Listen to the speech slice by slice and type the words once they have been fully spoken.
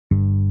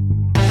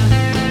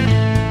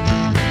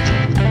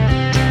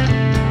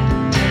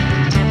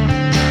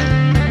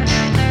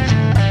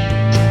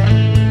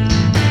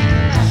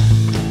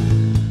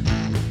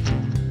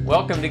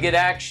Welcome to Get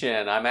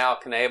Action. I'm Al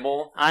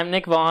Knable. I'm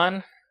Nick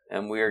Vaughn.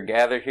 And we are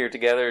gathered here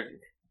together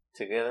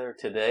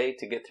today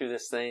to get through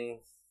this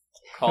thing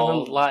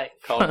called Life.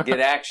 called Get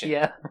Action.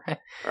 Yeah.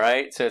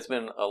 Right? So it's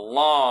been a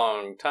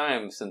long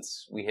time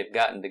since we had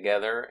gotten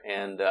together,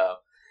 and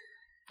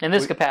in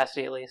this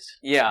capacity at least.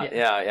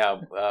 Yeah.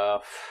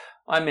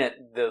 I meant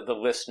the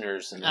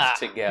listeners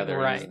together,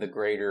 right. The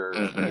greater,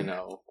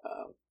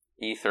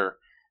 ether.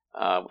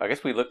 I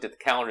guess we looked at the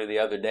calendar the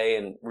other day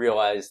and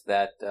realized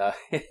that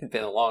it had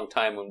been a long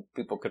time when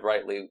people could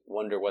rightly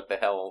wonder what the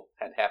hell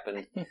had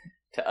happened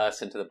to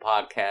us and to the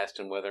podcast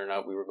and whether or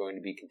not we were going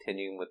to be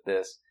continuing with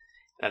this.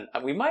 And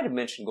we might have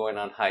mentioned going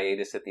on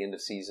hiatus at the end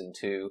of season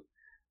 2,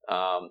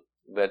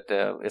 but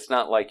it's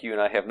not like you and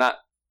I have not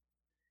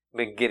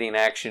been getting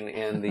action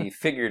in the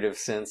figurative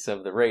sense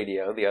of the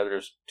radio. The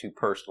other's too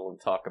personal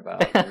to talk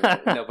about.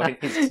 Nobody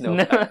needs to know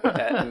about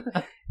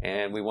that.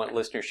 And we want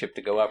listenership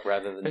to go up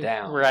rather than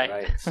down,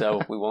 right?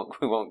 So we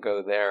won't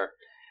go there.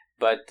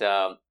 But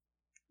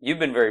you've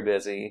been very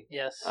busy.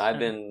 Yes. I've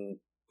been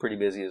pretty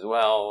busy as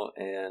well,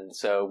 and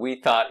so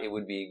we thought it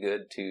would be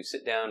good to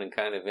sit down and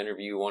kind of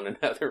interview one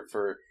another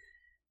for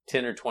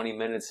 10 or 20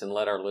 minutes and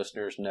let our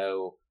listeners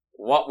know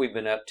what we've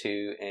been up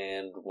to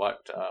and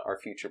what our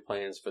future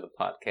plans for the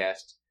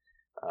podcast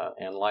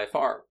and life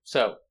are.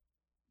 So,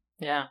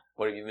 yeah,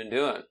 what have you been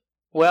doing?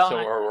 Well,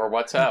 or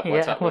what's up?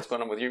 What's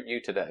going on with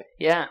you today?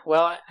 Yeah,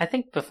 well, I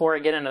think before I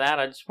get into that,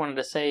 I just wanted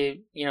to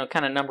say,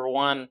 kind of number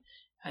one,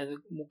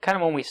 kind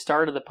of when we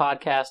started the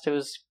podcast, it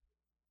was,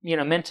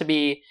 meant to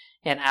be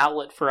an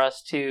outlet for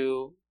us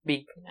to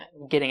be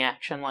getting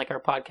action, like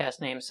our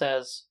podcast name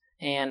says,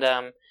 and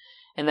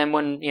then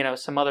when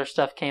some other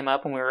stuff came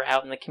up and we were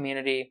out in the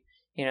community,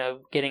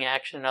 getting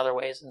action in other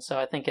ways, and so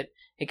I think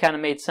it kind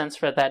of made sense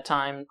for at that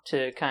time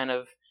to kind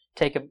of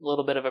take a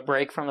little bit of a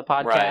break from the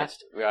podcast.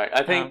 Right.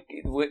 I think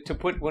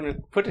when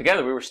it put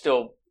together, we were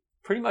still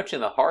pretty much in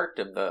the heart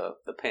of the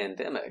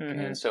pandemic,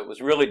 and so it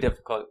was really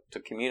difficult to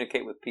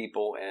communicate with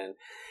people. And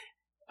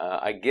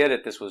I get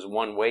it; this was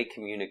one-way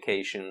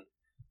communication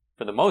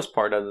for the most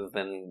part, other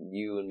than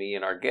you and me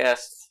and our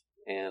guests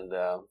and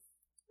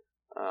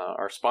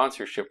our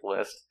sponsorship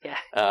list.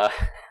 Yeah.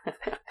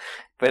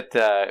 But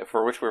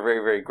for which we're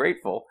very, very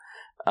grateful.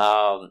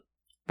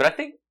 But I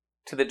think,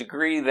 to the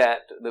degree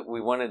that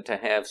we wanted to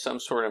have some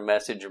sort of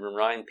message and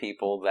remind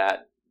people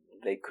that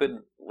they could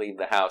leave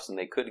the house and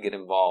they could get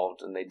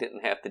involved and they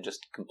didn't have to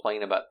just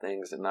complain about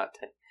things and not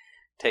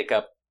take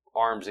up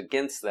arms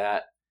against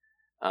that,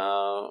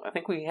 I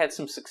think we had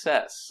some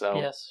success. So,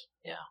 yes,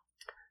 yeah.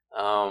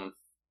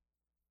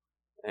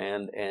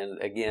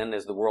 And again,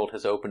 as the world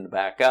has opened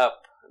back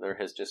up, there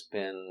has just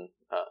been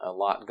a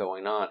lot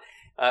going on.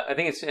 I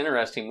think it's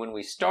interesting, when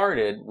we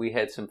started, we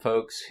had some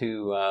folks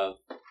who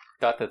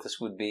thought that this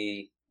would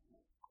be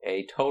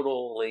a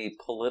totally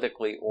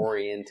politically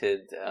oriented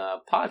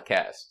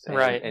podcast.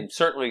 Right. And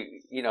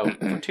certainly,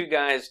 for two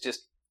guys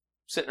just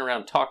sitting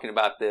around talking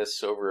about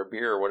this over a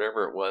beer or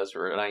whatever it was,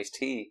 or an iced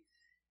tea,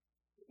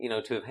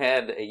 to have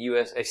had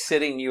a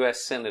sitting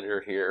U.S.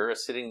 Senator here, a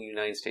sitting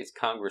United States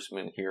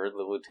Congressman here,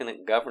 the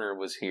Lieutenant Governor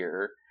was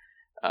here.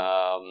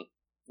 To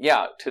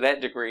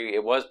that degree,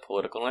 it was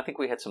political. And I think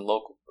we had some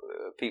local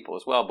people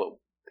as well. But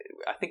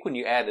I think when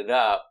you add it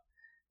up,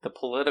 the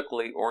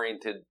politically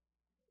oriented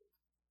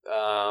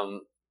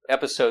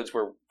episodes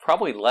were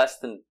probably less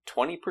than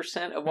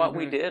 20% of what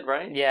we did,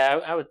 right?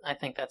 Yeah, I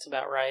think that's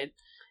about right.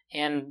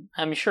 And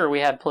I'm sure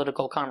we had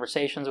political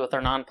conversations with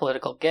our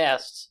non-political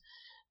guests,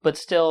 but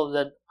still,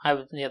 the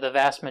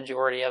vast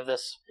majority of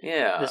this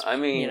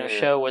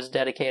show was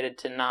dedicated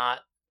to not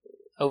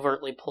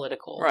overtly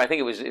political. Right. I think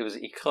it was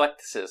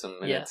eclecticism,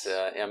 and yes.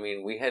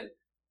 We had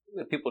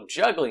people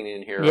juggling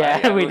in here.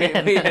 Yeah, right? we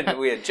did.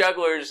 We had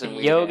jugglers and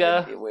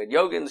yoga. We had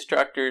yoga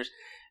instructors,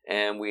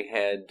 and we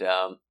had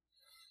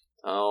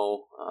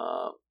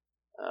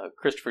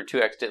Christopher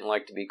 2X didn't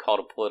like to be called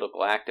a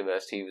political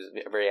activist. He was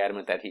very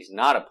adamant that he's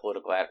not a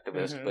political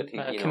activist, but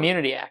a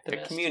community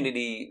activist, a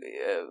community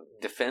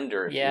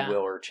defender, if you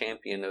will, or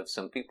champion of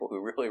some people who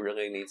really,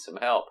 really need some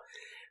help.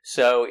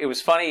 So it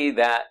was funny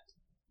that,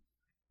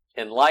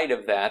 in light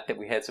of that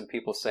we had some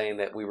people saying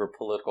that we were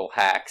political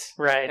hacks.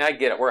 Right. And I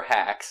get it, we're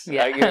hacks.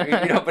 Yeah.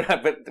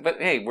 But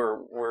hey, we're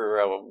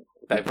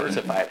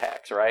diversified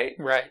hacks, right?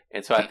 Right.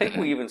 And so I think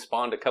we even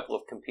spawned a couple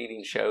of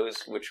competing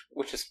shows,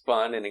 which is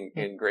fun and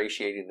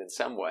ingratiating in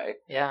some way.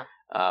 Yeah.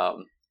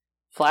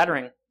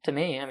 Flattering to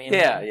me.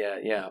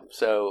 Yeah.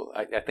 So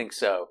I think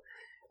so.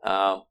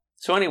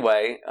 So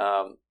anyway,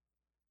 while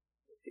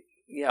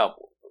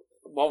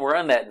we're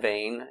on that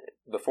vein,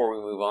 before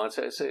we move on,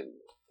 so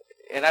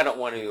and I don't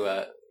want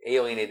to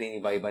alienate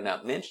anybody by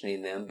not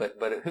mentioning them, but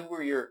who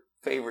were your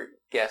favorite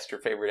guests or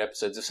favorite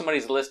episodes? If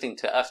somebody's listening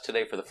to us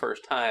today for the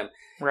first time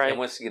and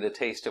wants to get a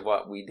taste of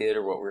what we did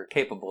or what we were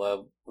capable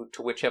of,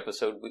 to which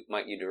episode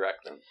might you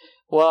direct them?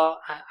 Well,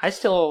 I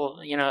still,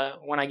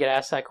 when I get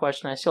asked that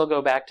question, I still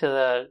go back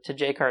to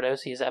Jay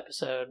Cardosi's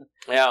episode.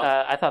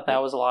 Yeah. I thought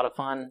that was a lot of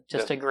fun.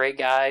 Just a great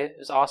guy. It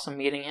was awesome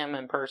meeting him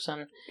in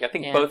person. I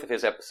think both of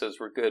his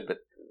episodes were good, but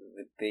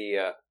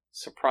the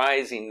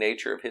surprising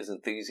nature of his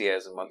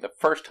enthusiasm on the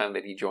first time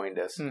that he joined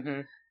us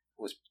Mm-hmm.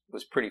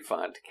 was pretty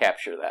fun to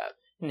capture that.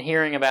 And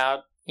hearing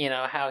about,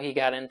 how he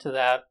got into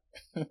that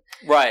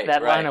Right,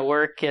 that right. line of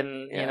work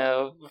and,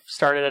 Yeah.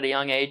 started at a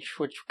young age,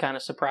 which kind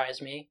of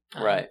surprised me.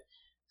 Right.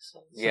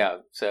 So, Yeah,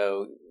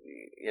 so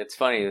it's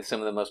funny that some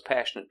of the most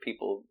passionate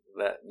people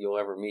that you'll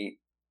ever meet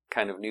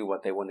kind of knew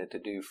what they wanted to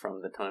do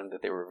from the time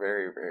that they were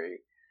very,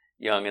 very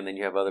young. And then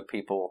you have other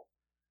people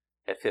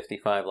at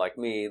 55 like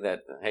me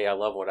that, hey, I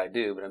love what I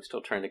do, but I'm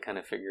still trying to kind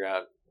of figure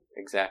out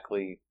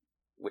exactly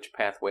which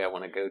pathway I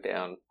want to go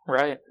down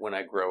Right. when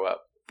I grow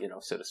up,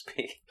 so to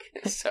speak.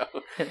 So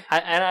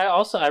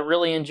I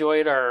really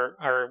enjoyed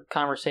our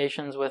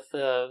conversations with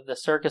the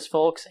circus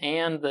folks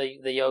and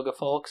the yoga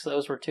folks.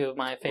 Those were two of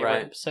my favorite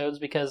Right. episodes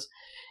because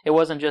it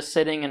wasn't just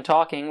sitting and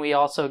talking. We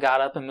also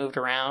got up and moved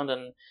around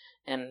and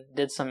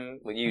did some.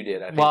 well, you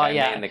did. I think Well, I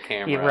yeah, manned the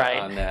camera you're right.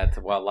 on that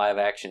while live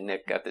action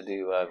Nick got to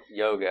do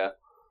yoga.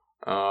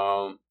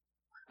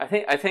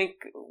 I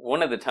think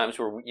one of the times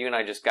where you and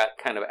I just got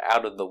kind of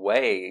out of the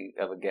way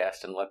of a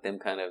guest and let them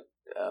kind of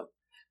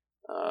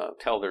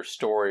tell their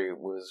story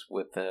was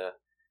with the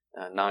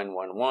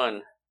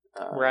 911.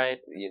 Right.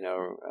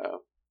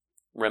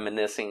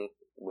 Reminiscing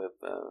with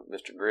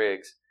Mr.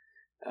 Griggs,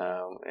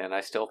 and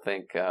I still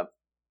think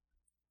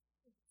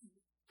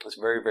it's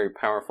a very, very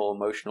powerful,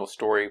 emotional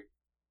story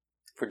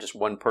for just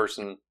one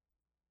person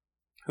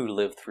who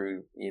lived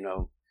through,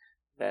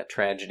 that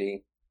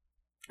tragedy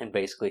and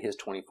basically his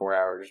 24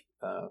 hours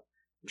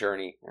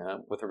journey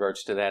with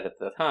regards to that at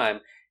the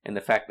time, and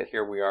the fact that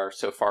here we are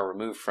so far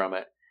removed from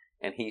it,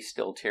 and he's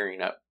still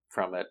tearing up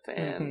from it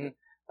and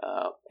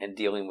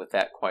dealing with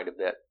that quite a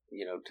bit,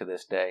 to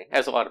this day,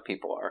 as a lot of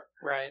people are.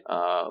 Right.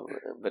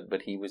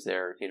 But he was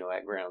there,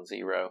 at ground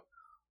zero.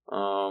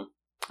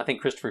 I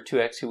think Christopher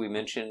 2X, who we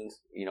mentioned,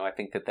 I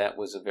think that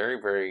was a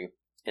very, very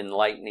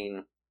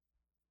enlightening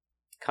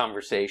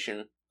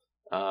conversation.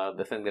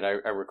 The thing that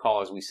I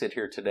recall as we sit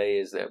here today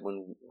is that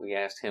when we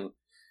asked him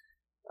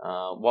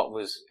what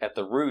was at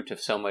the root of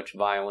so much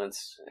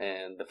violence,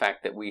 and the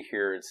fact that we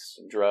hear it's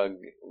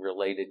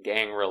drug-related,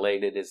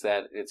 gang-related, is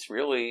that it's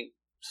really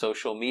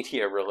social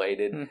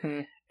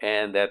media-related,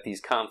 and that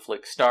these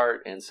conflicts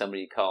start, and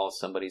somebody calls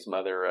somebody's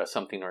mother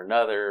something or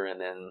another,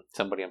 and then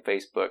somebody on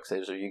Facebook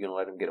says, are you going to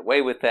let him get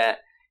away with that?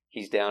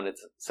 He's down at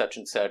such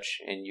and such,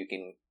 and you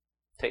can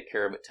take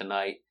care of it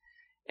tonight.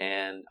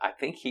 And I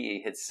think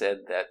he had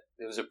said that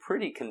it was a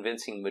pretty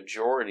convincing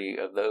majority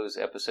of those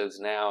episodes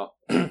now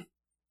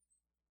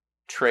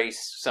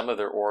trace some of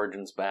their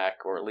origins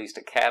back, or at least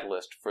a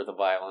catalyst for the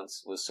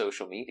violence was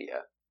social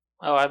media.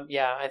 Oh,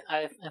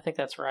 I think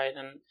that's right.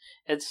 And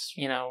it's,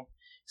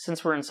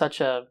 since we're in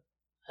such a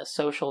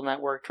social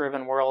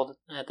network-driven world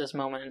at this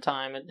moment in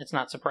time, it's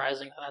not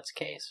surprising that that's the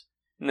case.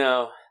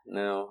 No.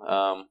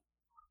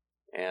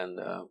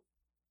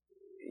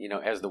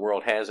 As the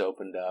world has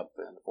opened up,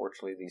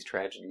 unfortunately, these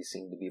tragedies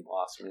seem to be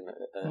blossoming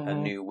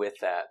anew with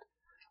that.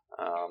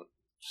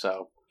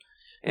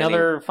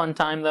 Another fun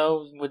time,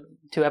 though, with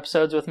 2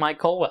 episodes with Mike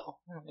Colwell.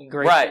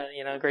 Great,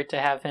 right. Great to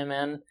have him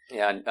in.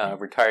 Yeah,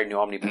 retired New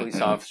Albany police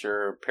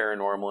officer,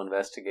 paranormal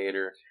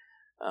investigator,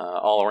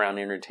 all-around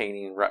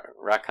entertaining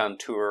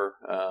raconteur,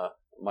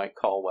 Mike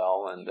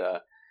Colwell. And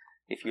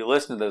if you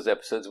listen to those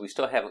episodes, we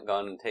still haven't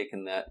gone and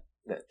taken that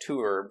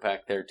tour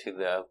back there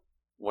to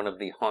one of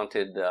the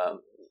haunted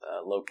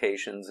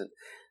locations. And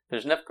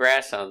there's enough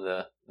grass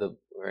on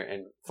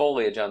and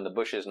foliage on the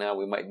bushes now.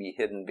 We might be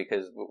hidden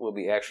because we'll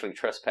be actually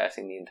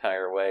trespassing the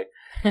entire way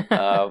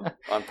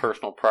on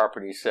personal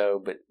property. So,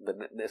 but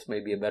this may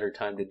be a better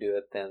time to do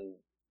it than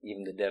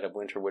even the dead of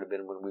winter would have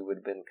been, when we would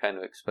have been kind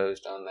of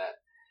exposed on that.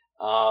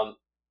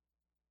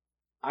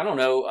 I don't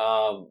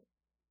know.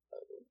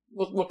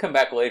 We'll come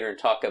back later and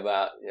talk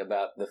about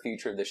the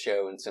future of the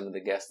show and some of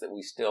the guests that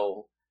we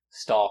still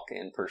stalk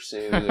and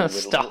pursue. And would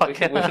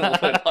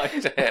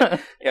like to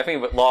have. Yeah, I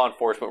think with law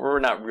enforcement, we're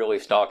not really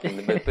stalking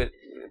them, but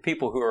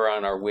people who are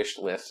on our wish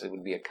list, it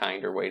would be a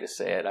kinder way to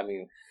say it. I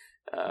mean,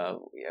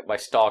 by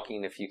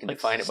stalking, if you can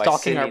define it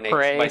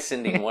by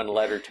sending one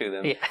letter to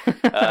them,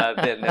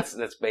 then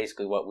that's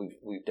basically what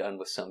we've done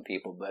with some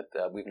people, but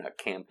we've not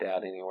camped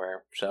out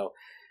anywhere. So,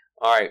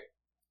 all right.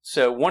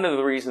 So one of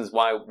the reasons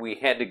why we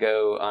had to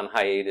go on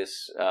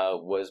hiatus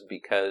was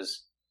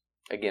because,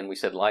 again, we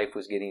said life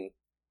was getting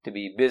to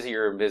be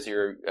busier and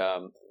busier.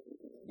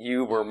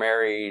 You were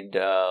married,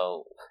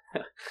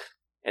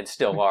 and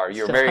still are.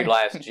 You were married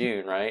last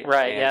June, right?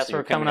 Right. And so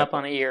we're coming up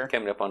on a year.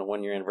 Coming up on a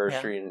 1-year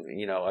anniversary,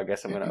 and I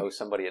guess I'm going to owe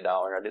somebody $1.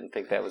 I didn't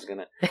think that was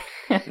going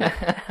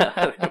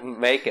to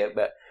make it,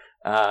 but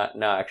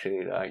no,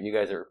 actually, you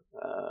guys are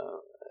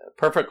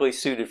perfectly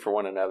suited for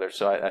one another.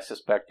 So I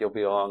suspect you'll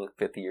be along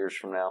 50 years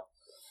from now,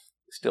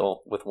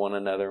 still with one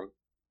another.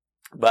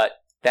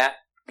 But that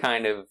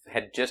kind of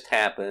had just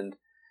happened.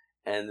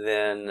 And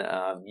then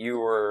you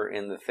were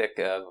in the thick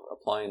of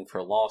applying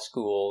for law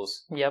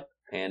schools. Yep.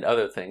 And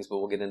other things, but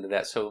we'll get into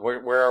that. So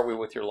where are we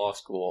with your law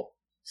school?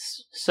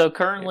 So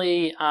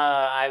currently,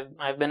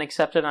 I've been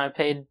accepted, and I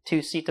paid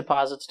 2 seat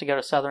deposits to go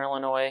to Southern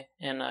Illinois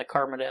in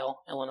Carbondale,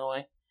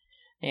 Illinois.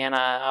 And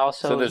I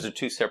also... So those are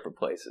two separate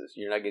places.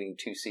 You're not getting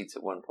two seats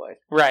at one place.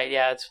 Right,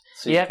 yeah.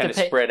 So you have to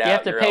pay, spread out you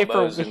have to pay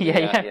for,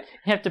 you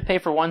have to pay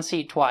for one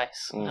seat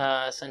twice,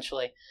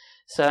 essentially.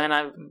 So, and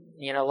I'm,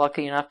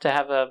 lucky enough to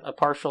have a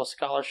partial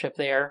scholarship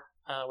there,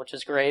 which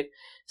is great.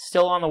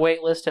 Still on the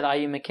wait list at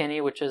IU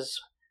McKinney, which is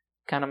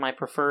kind of my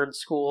preferred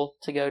school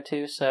to go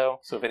to. So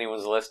if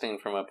anyone's listening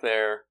from up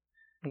there,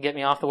 get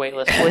me off the wait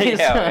list, please.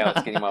 yeah,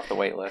 let's get him off the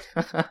wait list.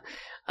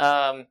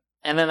 And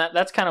then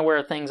that's kind of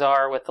where things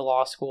are with the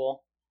law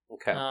school.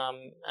 Okay.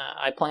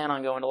 I plan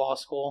on going to law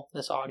school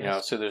this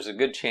August. So there's a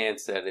good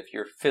chance that if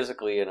you're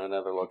physically in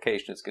another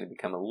location, it's going to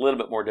become a little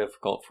bit more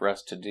difficult for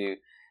us to do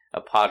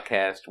a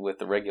podcast with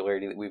the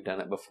regularity that we've done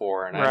it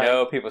before. And I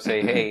know people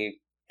say, hey,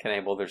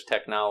 well, there's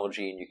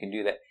technology and you can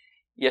do that.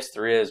 Yes,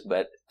 there is,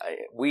 but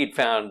we'd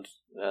found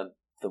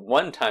the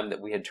one time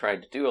that we had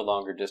tried to do a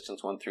longer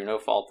distance one through no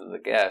fault of the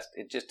guest,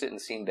 it just didn't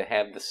seem to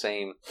have the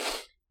same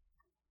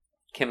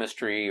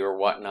chemistry or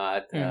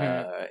whatnot,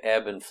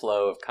 ebb and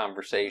flow of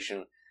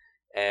conversation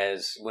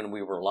as when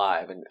we were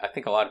live. And I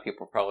think a lot of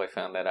people probably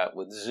found that out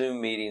with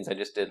Zoom meetings. I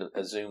just did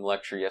a Zoom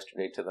lecture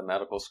yesterday to the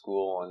medical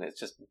school, and it's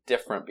just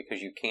different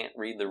because you can't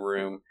read the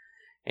room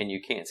and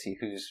you can't see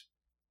who's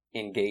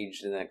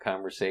engaged in that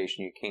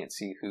conversation. You can't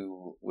see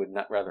who would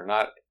rather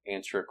not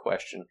answer a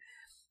question.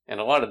 And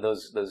a lot of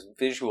those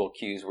visual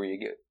cues where you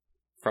get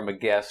from a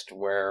guest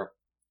or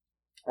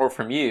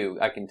from you,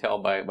 I can tell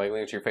by looking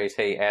at your face,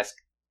 hey, ask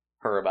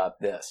her about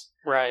this.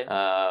 Right.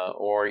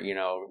 Or,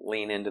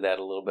 lean into that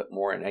a little bit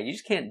more. And you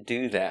just can't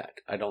do that,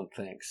 I don't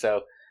think.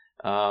 So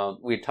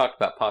we had talked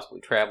about possibly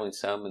traveling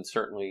some, and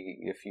certainly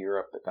if you're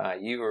up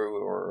at IU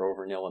or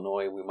over in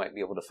Illinois, we might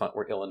be able to find,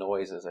 or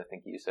Illinois, as I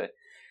think you said,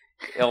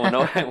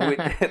 Illinois,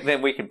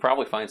 then we can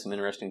probably find some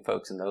interesting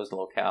folks in those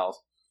locales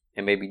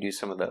and maybe do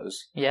some of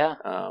those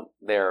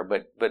there.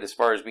 But as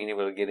far as being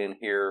able to get in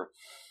here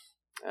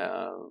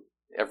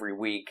every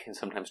week and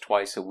sometimes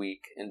twice a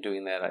week and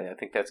doing that, I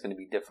think that's going to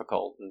be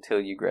difficult until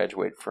you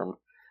graduate from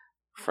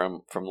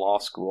law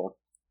school.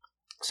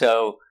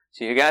 So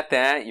you got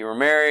that. You were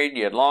married.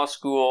 You had law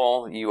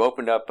school. You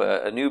opened up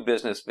a new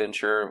business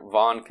venture,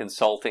 Vaughn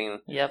Consulting.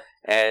 Yep.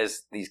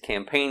 As these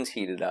campaigns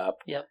heated up.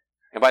 Yep.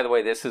 And by the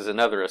way, this is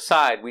another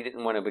aside. We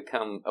didn't want to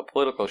become a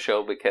political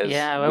show because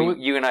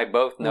you and I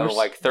both know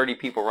like 30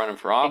 people running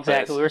for office.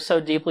 Exactly. We were so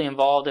deeply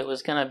involved, it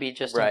was going to be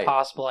just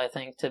impossible, I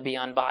think, to be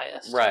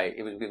unbiased. Right.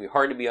 It was going to be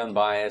hard to be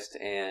unbiased,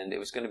 and it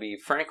was going to be,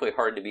 frankly,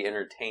 hard to be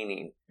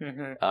entertaining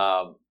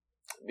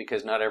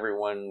because not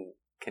everyone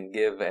can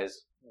give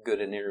as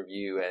good an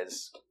interview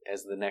as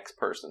the next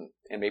person.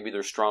 And maybe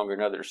they're stronger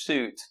in other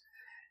suits,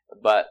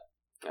 but...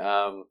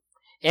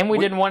 And we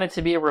didn't want it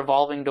to be a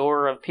revolving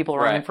door of people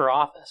running for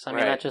office. I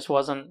mean, that just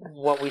wasn't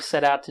what we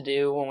set out to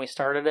do when we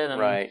started it.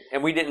 And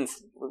And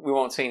we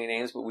won't say any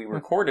names, but we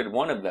recorded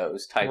one of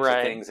those types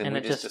of things, and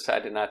we just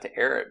decided not to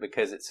air it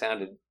because it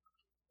sounded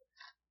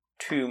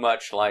too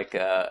much like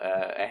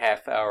a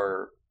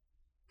half-hour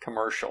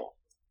commercial.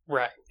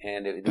 Right.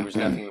 And there was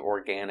nothing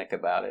organic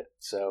about it.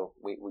 So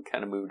we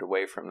kind of moved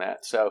away from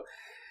that. So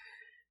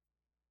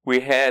we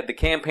had the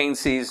campaign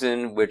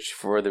season, which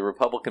for the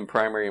Republican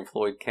primary in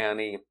Floyd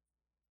County,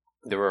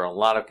 there were a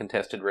lot of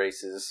contested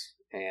races,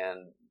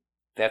 and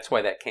that's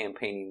why that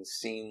campaigning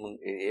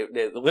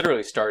it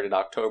literally started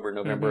October,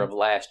 November of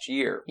last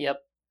year. Yep.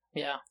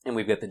 Yeah. And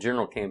we've got the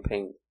general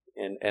campaign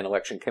and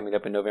election coming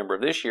up in November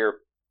of this year.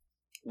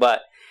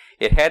 But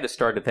it had to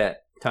start at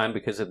that time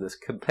because of this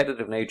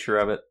competitive nature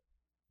of it.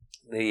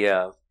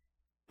 The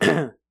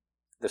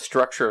the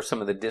structure of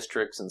some of the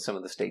districts and some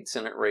of the state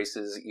Senate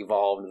races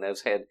evolved, and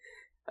those had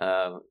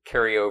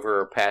carryover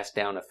or passed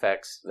down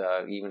effects,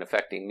 even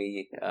affecting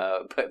me.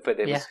 But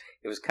it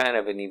was kind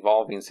of an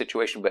evolving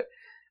situation. But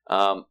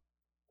I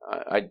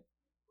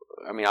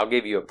mean, I'll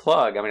give you a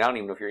plug. I mean, I don't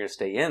even know if you're going to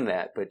stay in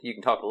that, but you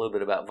can talk a little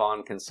bit about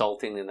Vaughn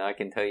Consulting, and I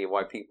can tell you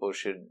why people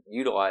should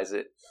utilize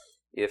it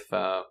if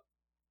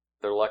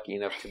they're lucky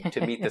enough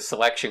to meet the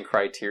selection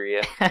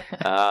criteria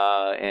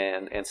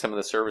and some of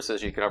the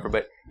services you can offer.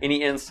 But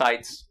any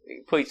insights,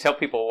 please tell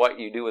people what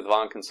you do with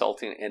Vaughn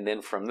Consulting, and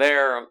then from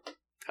there,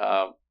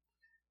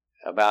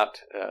 about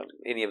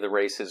any of the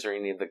races or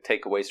any of the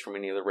takeaways from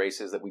any of the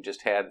races that we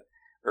just had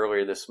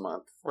earlier this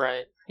month.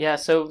 Right. Yeah.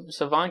 So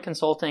Vaughn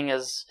Consulting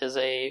is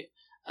a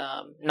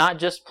not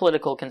just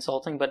political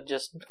consulting, but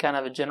just kind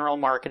of a general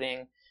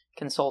marketing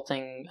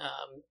consulting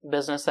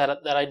business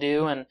that I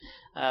do, and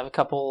I have a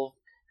couple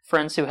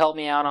friends who help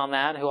me out on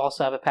that, who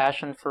also have a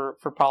passion for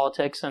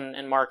politics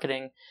and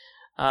marketing.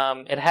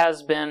 It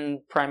has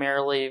been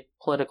primarily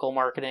political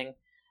marketing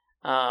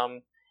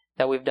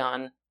that we've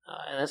done,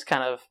 and this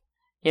kind of,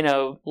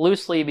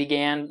 loosely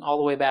began all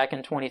the way back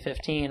in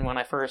 2015 when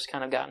I first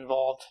kind of got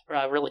involved,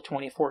 really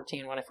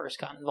 2014 when I first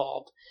got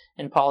involved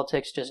in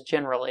politics just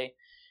generally.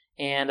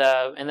 And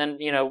then,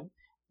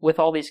 with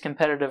all these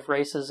competitive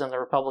races in the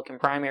Republican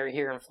primary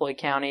here in Floyd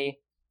County,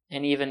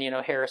 and even,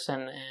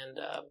 Harrison and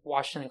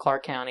Washington and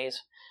Clark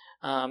counties,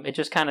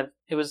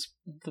 it was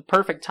the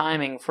perfect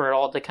timing for it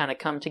all to kind of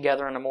come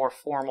together in a more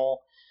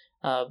formal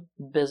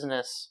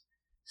business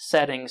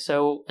setting.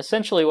 So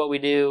essentially what we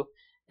do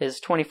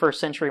is 21st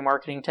century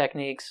marketing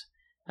techniques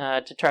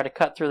to try to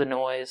cut through the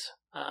noise.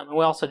 And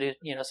we also do,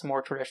 some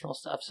more traditional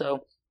stuff.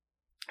 So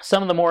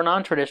some of the more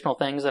non-traditional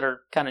things that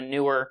are kind of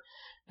newer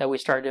that we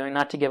start doing,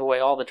 not to give away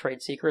all the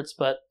trade secrets,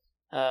 but,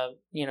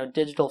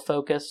 digital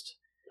focused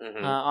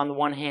on the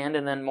one hand,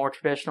 and then more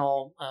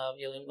traditional,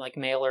 like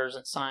mailers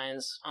and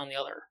signs on the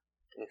other.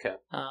 Okay.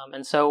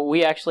 And so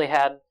we actually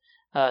had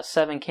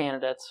 7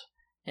 candidates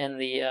in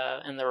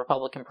the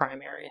Republican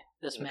primary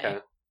this May.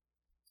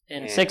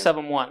 And 6 of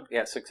them won.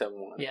 Yeah, 6 of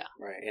them won. Yeah.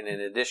 Right. And in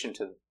addition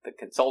to the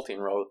consulting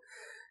role,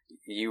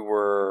 you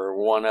were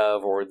one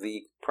of, or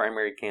the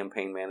primary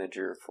campaign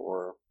manager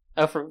for...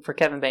 Oh, for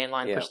Kevin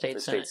Boehnlein for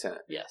State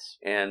Senate. Yes.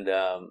 And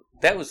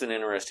that was an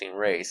interesting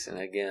race. And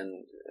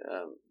again,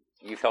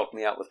 you've helped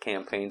me out with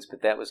campaigns,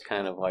 but that was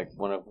kind of like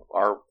one of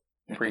our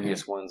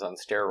previous ones on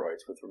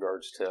steroids with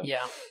regards to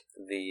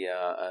the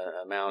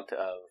amount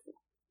of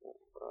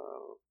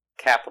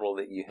capital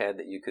that you had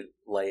that you could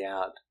lay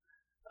out.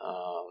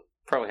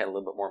 Probably had a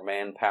little bit more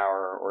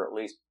manpower, or at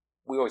least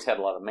we always had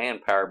a lot of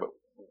manpower, but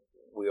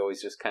we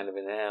always just kind of,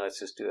 let's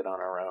just do it on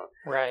our own.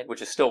 Right.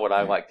 Which is still what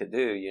I like to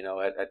do.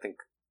 I think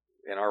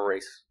in our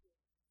race,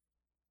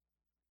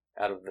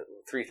 out of the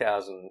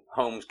 3,000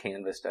 homes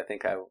canvassed, I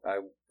think I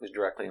was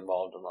directly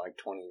involved in like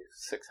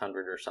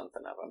 2,600 or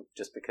something of them,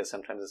 just because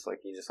sometimes it's like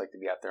you just like to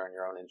be out there on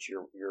your own. It's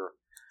your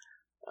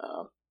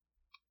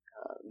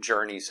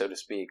journey, so to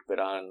speak, but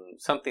on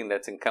something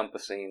that's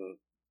encompassing,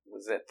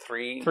 was that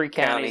three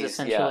counties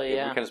essentially?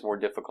 It becomes more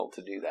difficult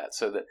to do that.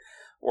 So the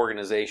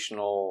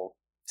organizational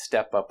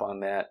step up on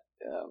that.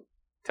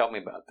 Tell me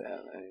about that.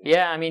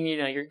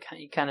 You're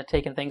kind of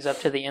taking things up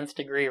to the nth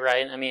degree,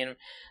 right?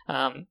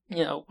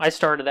 I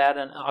started that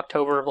in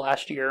October of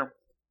last year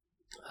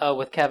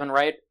with Kevin,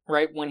 right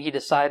when he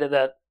decided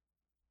that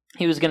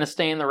he was going to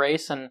stay in the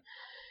race, and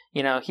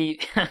he,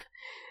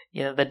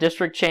 the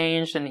district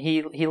changed, and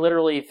he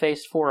literally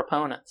faced 4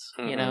 opponents,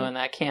 in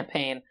that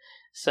campaign.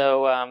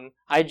 So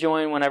I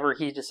joined whenever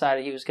he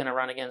decided he was going to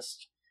run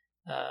against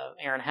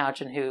Aaron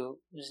Houchin,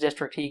 whose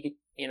district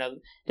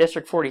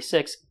District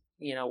 46.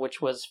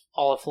 Which was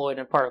all of Floyd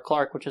and part of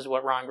Clark, which is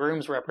what Ron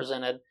Grooms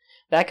represented.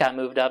 That got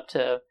moved up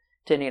to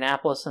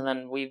Indianapolis, and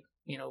then we,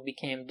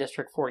 became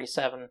District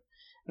 47,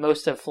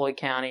 most of Floyd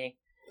County,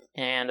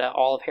 and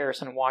all of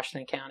Harrison and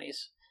Washington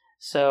counties.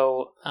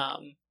 So,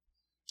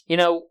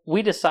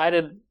 we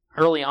decided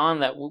early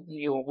on that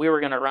we were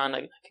going to run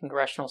a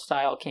congressional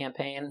style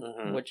campaign,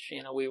 which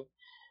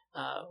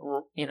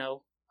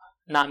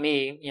not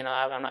me.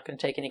 I'm not going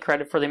to take any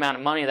credit for the amount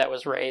of money that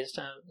was raised.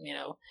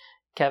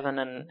 Kevin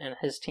and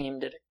his team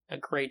did a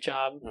great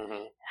job.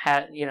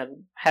 Had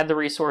the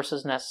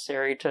resources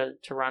necessary to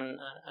run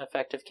an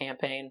effective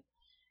campaign,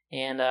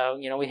 and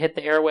we hit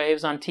the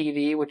airwaves on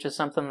TV, which is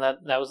something that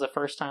was the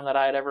first time that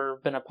I had ever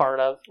been a part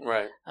of.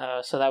 Right.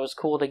 So that was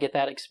cool to get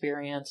that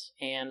experience,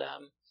 and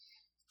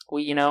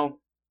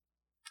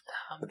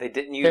but they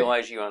didn't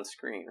utilize you on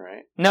screen,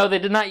 right? No, they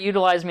did not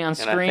utilize me on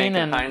screen.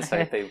 And I think in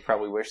hindsight, they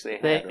probably wish they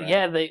had. Right?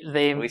 Yeah,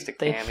 they at least a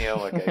cameo,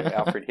 like a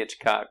Alfred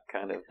Hitchcock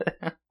kind of.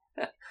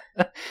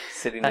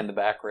 Sitting in the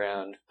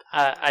background.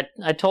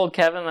 I told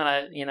Kevin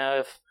that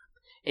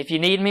if you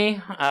need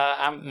me,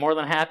 I'm more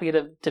than happy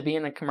to be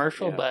in a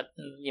commercial, but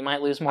you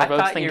might lose more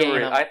votes than gain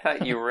them. I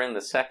thought you were in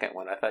the second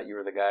one. I thought you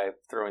were the guy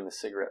throwing the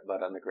cigarette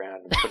butt on the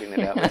ground and putting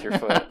it out with your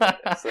foot.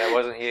 So that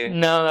wasn't you?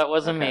 No, that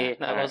wasn't me.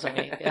 That wasn't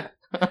me. Yeah.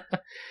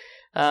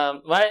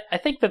 But I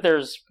think that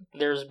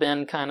there's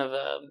been kind of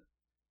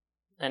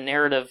a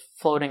narrative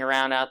floating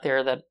around out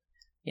there that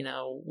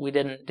we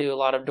didn't do a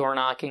lot of door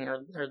knocking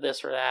or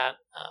this or that,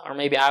 or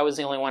maybe I was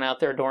the only one out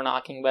there door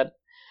knocking, but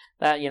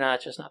that,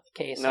 that's just not the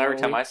case. No, every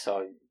time I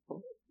saw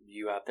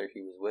you out there,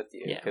 he was with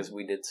you, because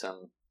we did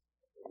some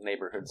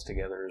neighborhoods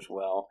together as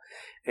well.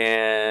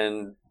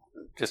 And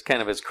just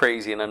kind of as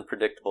crazy and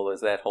unpredictable as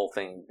that whole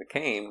thing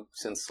became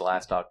since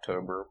last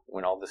October,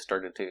 when all this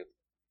started to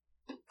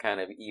kind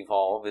of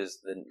evolve,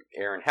 is the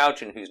Aaron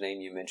Houchin, whose name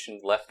you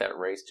mentioned, left that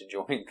race to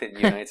join the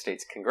United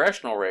States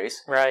congressional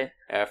race. Right.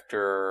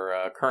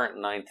 After current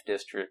 9th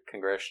District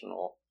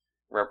congressional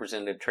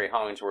representative Trey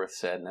Hollingsworth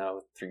said,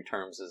 no, 3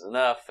 terms is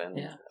enough, and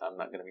I'm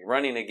not going to be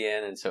running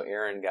again. And so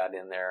Aaron got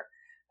in there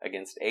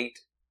against 8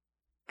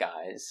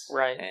 guys.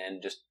 Right.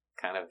 And just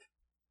kind of,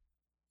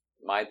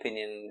 my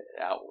opinion,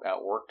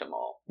 outworked them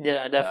all.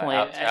 Yeah, definitely.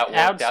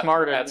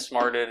 Outsmarted.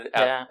 Outsmarted.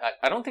 Yeah.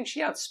 I don't think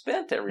she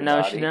outspent everybody.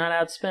 No, she did not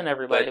outspend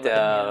everybody.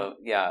 But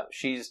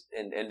she's,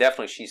 and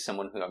definitely she's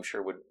someone who I'm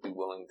sure would be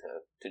willing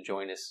to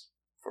join us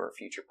for a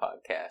future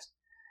podcast.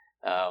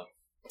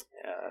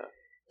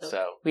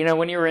 So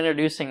when you were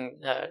introducing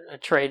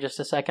Trey just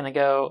a second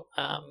ago,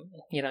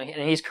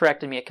 and he's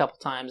corrected me a couple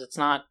times. It's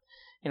not,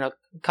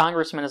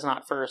 Congressman is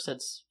not first.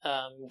 It's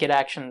Get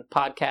Action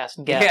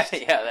podcast guest.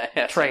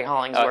 Trey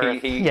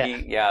Hollingsworth.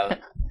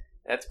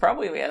 That's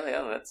probably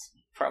that's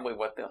probably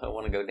what he'll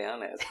want to go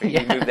down as. You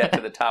move that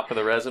to the top of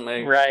the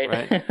resume,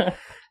 right?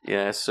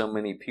 Yeah, so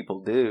many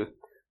people do.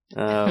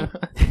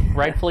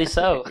 Rightfully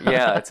so.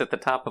 Yeah, it's at the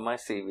top of my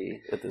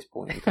CV at this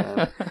point in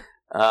time.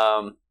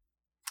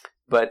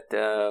 But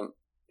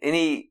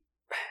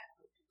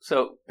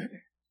so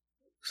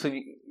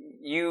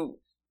you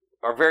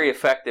are very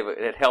effective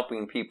at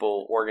helping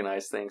people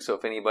organize things. So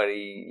if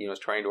anybody is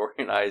trying to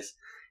organize,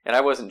 and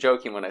I wasn't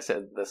joking when I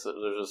said this,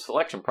 there's a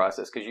selection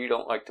process because you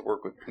don't like to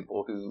work with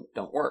people who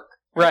don't work.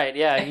 Right.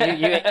 Yeah.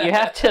 You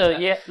have to.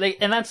 Yeah.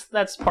 And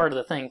that's part of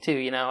the thing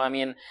too. I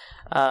mean,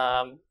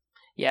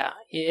 yeah.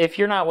 If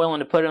you're not willing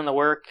to put in the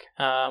work,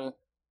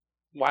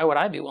 why would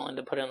I be willing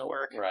to put in the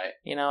work? Right.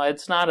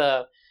 It's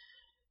not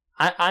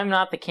I'm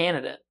not the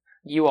candidate.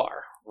 You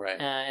are. Right.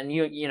 And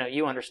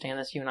you understand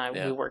this. You and I,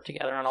 we work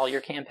together on all your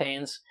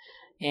campaigns.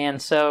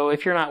 And so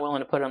if you're not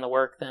willing to put in the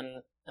work,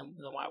 then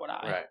why would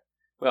I? Right.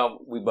 Well,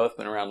 we've both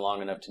been around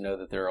long enough to know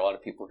that there are a lot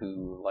of people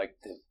who like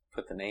to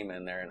put the name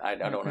in there, and I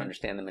don't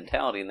understand the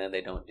mentality, and then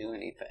they don't do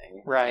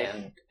anything. Right.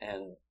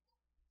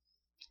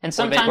 And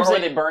sometimes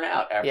they burn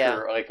out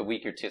after like a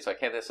week or two. It's like,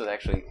 hey, this is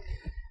actually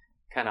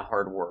kind of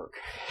hard work.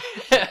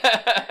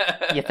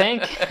 You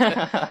think?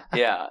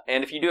 Yeah.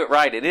 And if you do it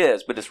right, it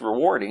is, but it's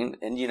rewarding,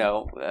 and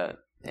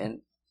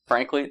and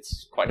frankly,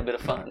 it's quite a bit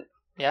of fun.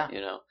 Yeah.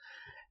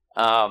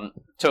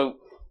 So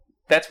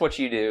that's what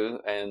you do,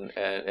 and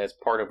as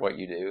part of what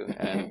you do.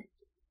 And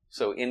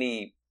so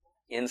any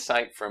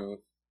insight from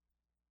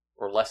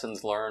or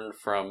lessons learned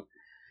from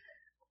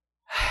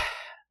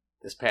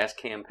this past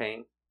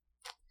campaign?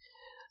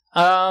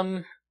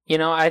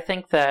 I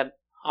think that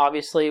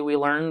obviously we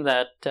learned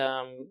that,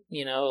 a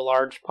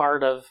large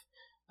part of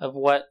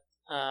what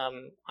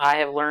I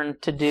have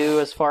learned to do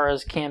as far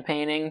as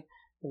campaigning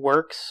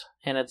works,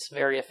 and it's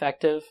very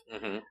effective.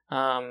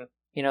 Mm-hmm.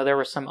 There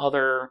were some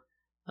other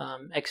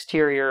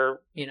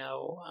exterior,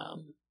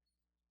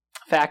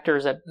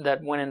 factors that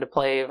went into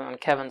play on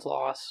Kevin's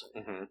loss,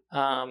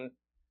 mm-hmm.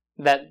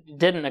 That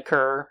didn't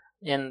occur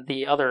in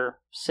the other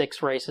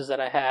 6 races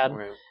that I had.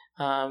 Right.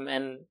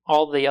 And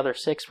all the other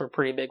 6 were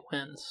pretty big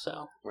wins.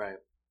 So right.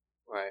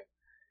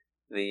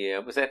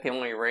 Was that the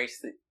only race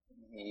that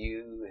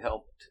you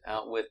helped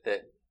out with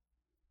that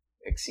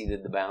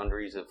exceeded the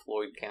boundaries of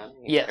Floyd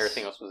County? Yes.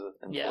 Everything else was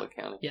in Floyd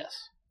County?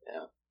 Yes.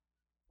 Yeah.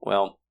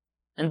 Well.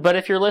 But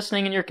if you're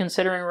listening and you're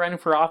considering running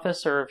for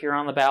office, or if you're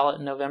on the ballot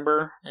in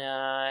November,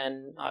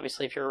 and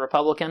obviously if you're a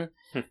Republican,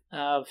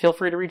 feel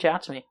free to reach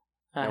out to me.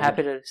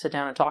 Happy to sit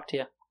down and talk to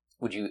you.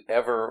 Would you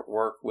ever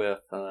work with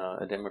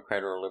a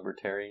Democrat or a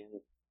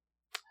Libertarian?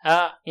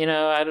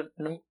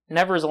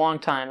 Never is a long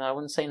time. I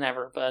wouldn't say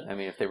never, but I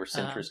mean, if they were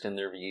centrist in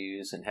their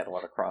views and had a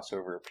lot of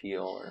crossover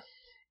appeal,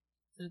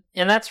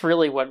 and that's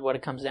really what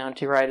it comes down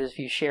to, right? Is if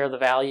you share the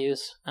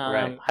values.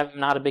 Right. I'm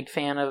not a big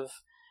fan of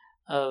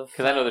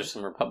because I know there's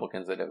some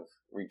Republicans that have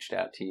reached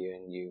out to you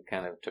and you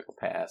kind of took a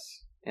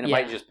pass. And it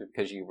might just be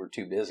because you were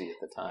too busy at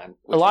the time.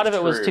 A lot of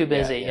it was too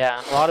busy,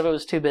 yeah. A lot of it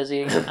was too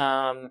busy.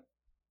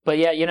 But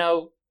yeah,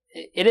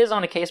 it is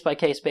on a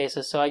case-by-case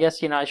basis. So I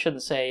guess, I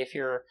shouldn't say if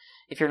you're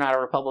not a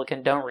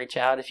Republican, don't reach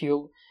out. If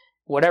you,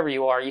 whatever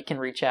you are, you can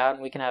reach out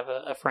and we can have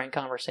a frank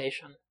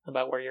conversation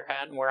about where you're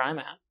at and where I'm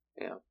at.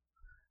 Yeah.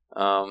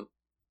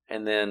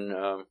 And then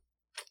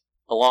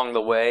along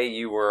the way,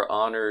 you were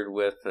honored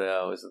with,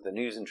 was it the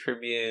News and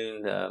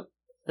Tribune?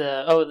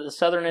 The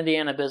Southern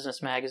Indiana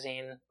Business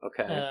Magazine.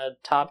 Okay.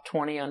 Top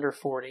 20 under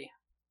 40.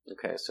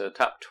 Okay, so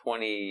top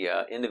 20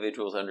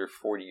 individuals under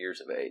 40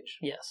 years of age.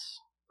 Yes.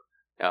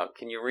 Now,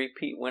 can you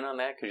repeat when on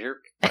that? Because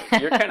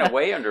you're kind of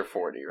way under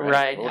 40, right?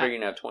 Right. What are you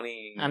now,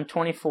 20? I'm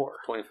 24.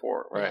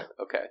 24, right.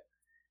 Yeah. Okay.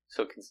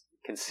 So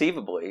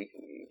conceivably,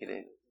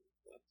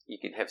 you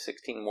could have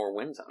 16 more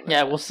wins on that.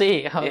 Yeah, we'll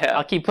see.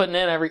 I'll keep putting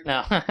in every...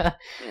 No.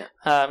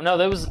 Yeah. No,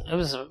 it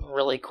was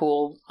really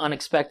cool,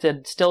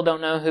 unexpected. Still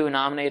don't know who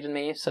nominated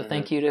me, so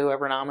thank you to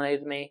whoever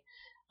nominated me.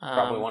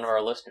 Probably one of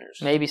our listeners.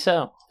 Maybe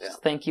so. Yeah.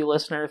 Thank you,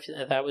 listener,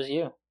 if that was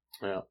you.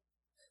 Yeah.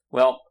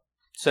 Well,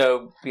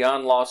 so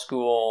beyond law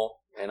school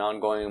and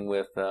ongoing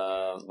with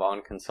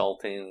Vaughn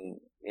Consulting,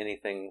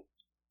 anything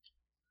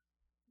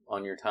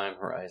on your time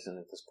horizon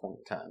at this point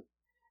in time?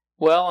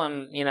 Well,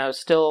 I'm,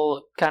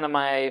 still kind of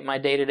my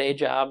day-to-day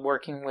job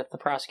working with the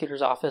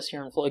prosecutor's office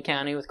here in Floyd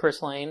County with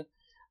Chris Lane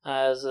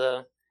as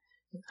now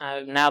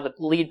the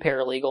lead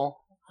paralegal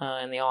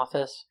in the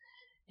office,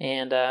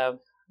 and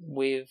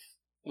we've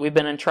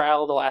been in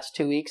trial the last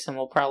 2 weeks, and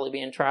we'll probably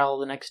be in trial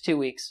the next 2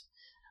 weeks.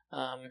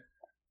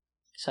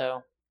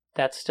 So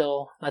that's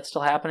still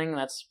happening.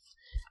 That's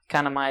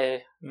kind of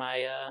my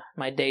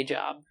day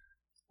job.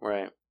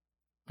 Right.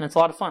 And it's a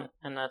lot of fun,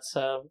 and that's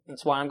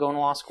why I'm going to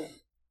law school.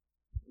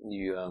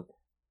 You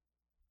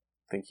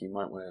think you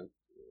might want to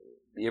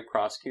be a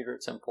prosecutor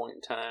at some point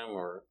in time,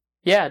 or?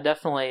 Yeah,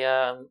 definitely.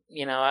 I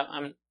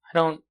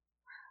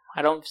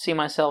don't see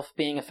myself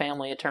being a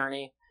family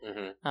attorney.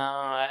 Mm-hmm.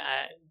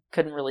 I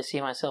couldn't really see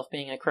myself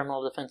being a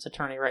criminal defense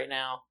attorney right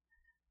now.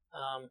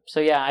 So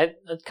yeah, I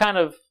kind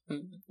of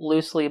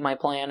loosely my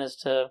plan is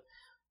to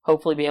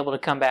hopefully be able to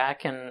come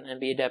back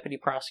and be a deputy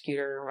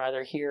prosecutor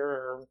either here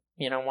or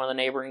one of the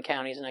neighboring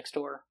counties next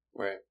door.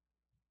 Right.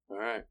 All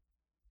right.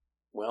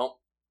 Well,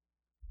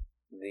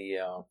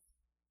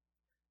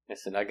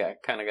 I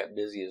kind of got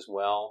busy as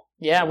well.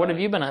 Yeah, what have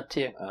you been up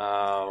to?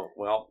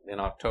 Well, in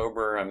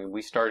October, I mean,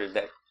 we started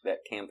that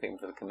campaign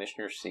for the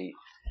commissioner's seat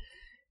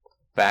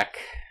back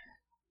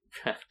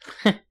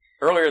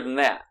earlier than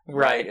that,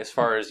 right? As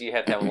far as you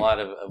had to have a lot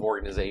of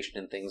organization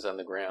and things on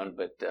the ground,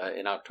 but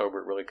in October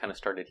it really kind of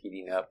started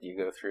heating up. You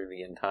go through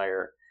the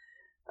entire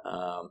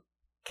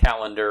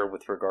calendar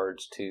with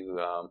regards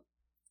to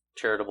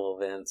charitable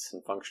events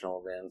and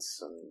functional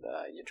events, and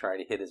you try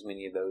to hit as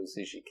many of those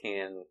as you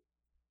can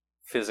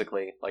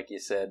physically. Like you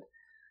said,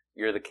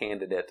 you're the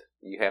candidate.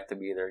 You have to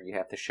be there. You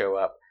have to show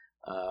up.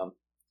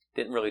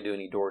 Didn't really do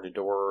any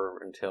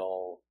door-to-door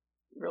until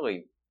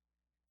really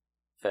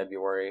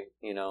February,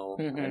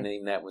 mm-hmm. and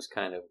then that was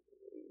kind of,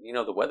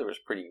 the weather was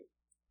pretty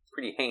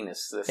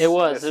heinous. It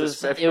was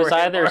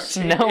either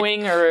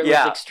snowing or it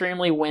was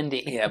extremely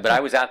windy. Yeah, but I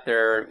was out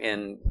there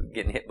and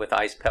getting hit with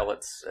ice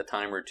pellets a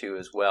time or two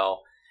as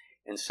well,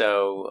 and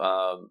so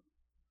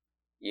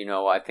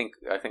I think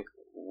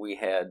we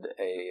had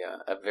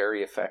a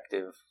very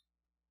effective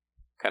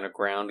kind of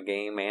ground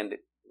game, and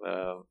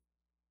to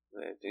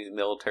use a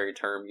military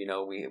term,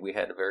 we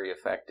had a very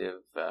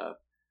effective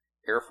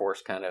Air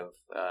Force kind of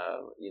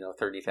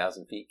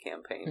 30,000 feet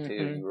campaign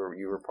too. Mm-hmm.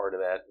 You were part of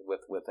that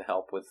with the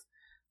help with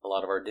a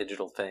lot of our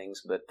digital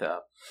things, but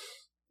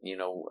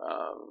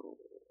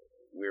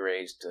we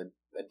raised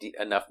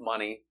enough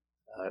money.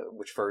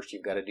 Which first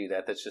you've got to do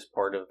that. That's just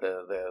part of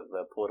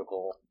the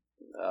political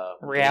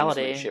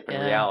reality gamesmanship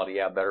and reality.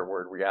 Yeah, better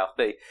word,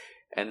 reality.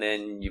 And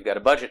then you've got to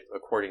budget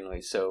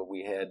accordingly. So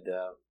we had,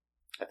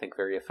 I think,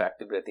 very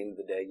effective. But at the end of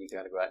the day, you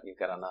got to go out and you've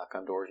got to knock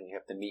on doors and you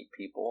have to meet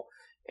people.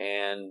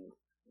 And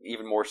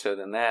even more so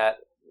than that,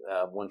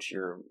 once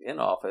you're in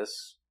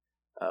office,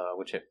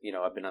 which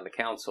I've been on the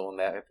council and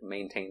that have to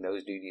maintain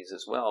those duties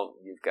as well.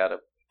 You've got to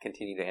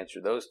continue to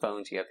answer those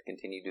phones. You have to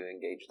continue to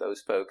engage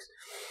those folks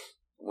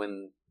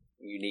when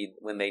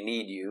they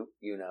need you,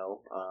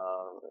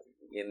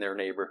 in their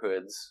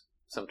neighborhoods.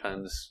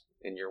 Sometimes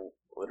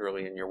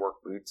literally in your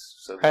work boots,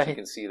 so that you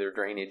can see their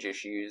drainage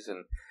issues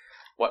and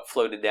what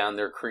floated down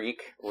their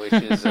creek, which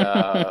is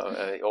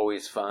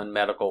always fun.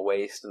 Medical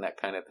waste and that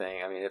kind of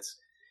thing. I mean,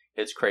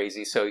 it's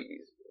crazy. So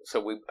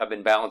I've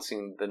been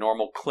balancing the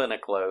normal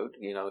clinic load,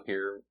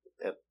 here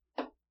at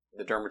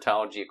the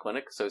dermatology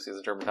clinic, Associates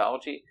of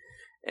Dermatology,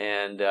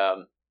 and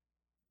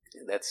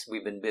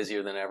we've been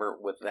busier than ever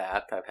with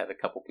that. I've had a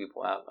couple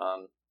people out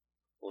on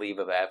leave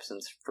of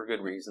absence for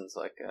good reasons,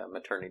 like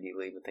maternity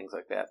leave and things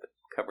like that, but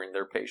covering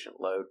their patient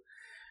load.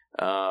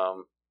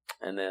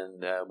 And then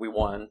we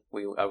won.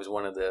 I was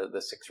one of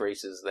the 6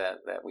 races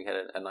that we had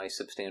a nice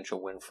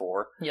substantial win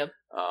for. Yep.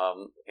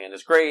 And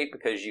it's great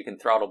because you can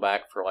throttle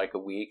back for like a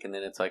week, and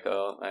then it's like,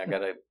 oh, I got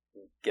to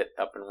get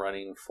up and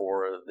running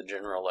for the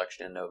general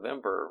election in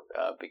November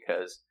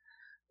because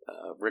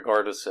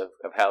regardless of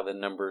how the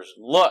numbers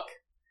look,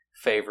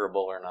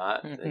 favorable or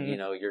not, mm-hmm.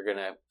 You're going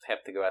to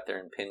have to go out there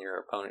and pin your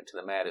opponent to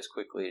the mat as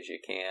quickly as you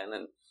can.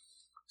 And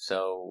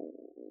so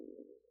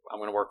I'm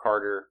going to work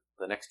harder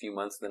the next few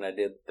months than I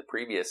did the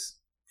previous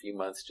few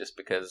months, just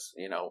because,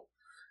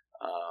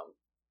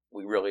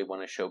 we really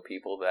want to show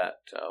people that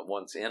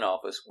once in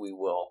office, we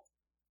will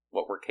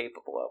what we're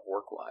capable of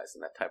work-wise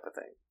and that type of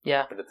thing.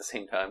 Yeah. But at the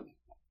same time,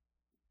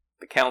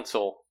 the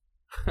council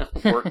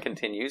work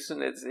continues,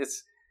 and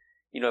it's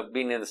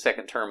being in the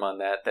second term on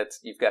that's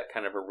you've got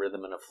kind of a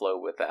rhythm and a flow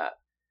with that.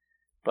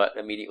 But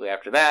immediately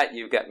after that,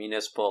 you've got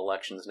municipal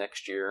elections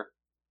next year,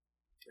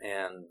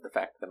 and the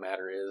fact of the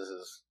matter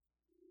is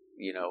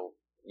you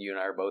and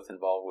I are both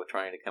involved with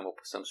trying to come up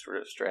with some sort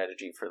of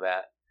strategy for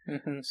that,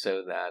 mm-hmm.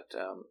 so that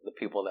the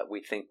people that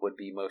we think would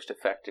be most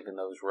effective in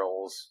those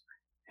roles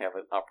have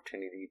an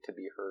opportunity to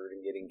be heard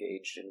and get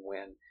engaged and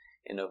win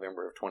in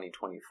November of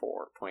 23.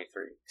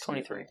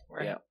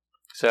 Right. Yeah.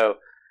 So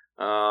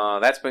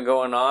that's been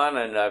going on,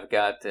 and I've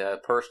got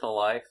personal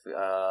life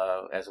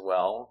as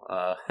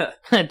well.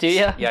 Do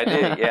you? Yeah, I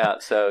do. Yeah.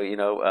 So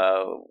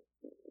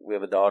we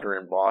have a daughter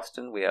in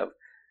Boston. We have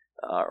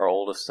our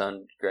oldest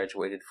son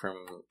graduated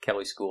from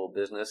Kelley School of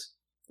Business.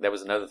 That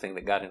was another thing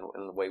that got in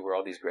the way, where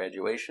all these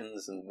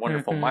graduations and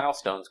wonderful mm-hmm.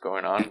 milestones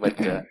going on. But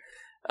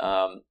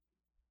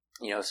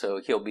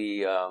so he'll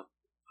be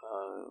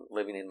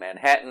living in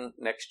Manhattan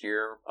next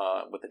year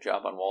with a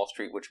job on Wall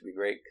Street, which would be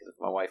great because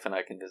my wife and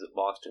I can visit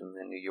Boston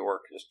and New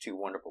York. Just 2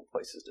 wonderful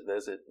places to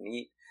visit and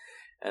eat.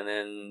 And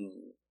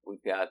then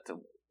we've got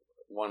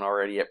one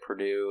already at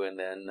Purdue, and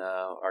then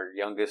our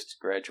youngest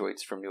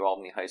graduates from New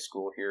Albany High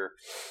School here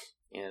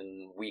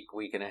in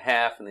week and a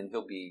half, and then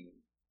he'll be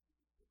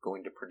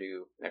going to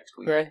Purdue next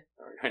week, right?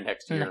 Or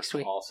next year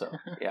week. Also.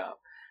 Yeah.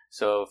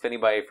 So if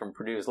anybody from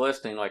Purdue is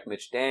listening, like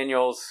Mitch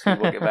Daniels, who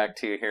we'll get back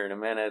to here in a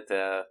minute,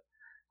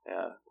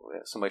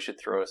 somebody should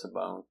throw us a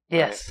bone. Right?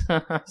 Yes.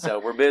 So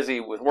we're busy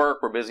with work,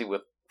 we're busy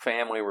with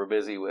family, we're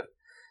busy with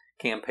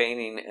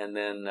campaigning, and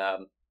then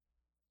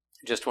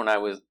just when I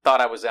thought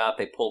I was out,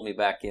 they pulled me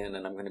back in,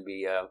 and I'm going to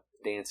be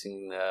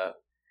dancing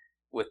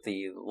with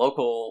the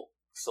local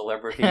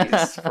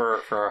celebrities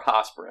for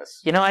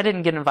Hosperis. I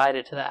didn't get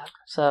invited to that.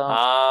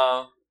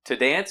 So To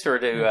dance or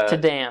to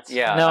dance?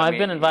 Yeah. No, I've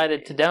been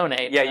invited to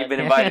donate. Yeah, you've been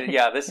invited.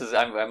 Yeah,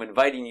 I'm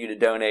inviting you to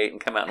donate and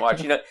come out and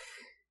watch.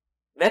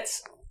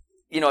 That's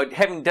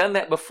having done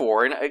that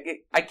before, and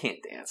I can't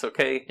dance.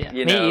 Okay, yeah,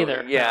 me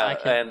either. Yeah,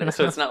 no, and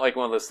so it's not like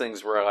one of those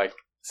things where like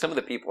some of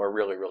the people are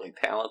really really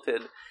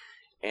talented,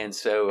 and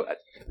so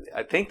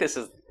I think this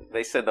is.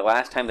 They said the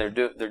last time they're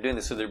doing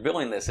this, so they're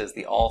billing this as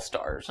the All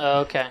Stars. Oh,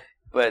 okay.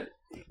 But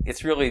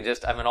it's really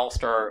just I'm an All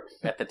Star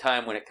at the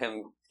time when it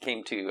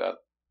came to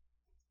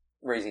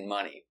raising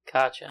money.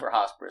 Gotcha. For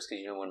hospice,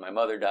 because when my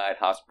mother died,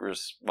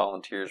 hospice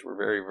volunteers were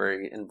very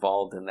very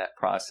involved in that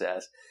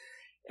process,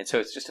 and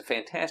so it's just a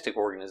fantastic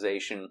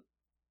organization,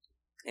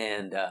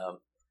 and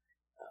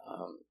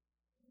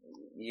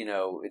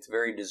it's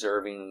very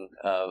deserving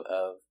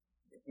of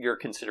your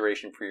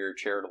consideration for your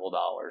charitable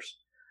dollars.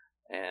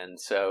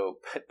 And so,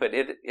 but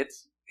it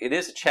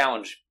is a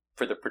challenge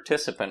for the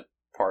participant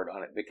part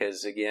on it,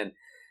 because again,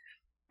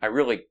 I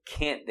really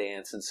can't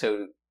dance, and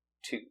so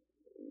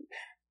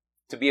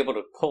to be able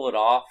to pull it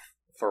off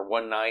for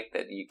one night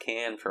that you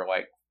can for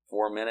like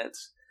 4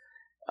 minutes,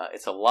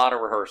 it's a lot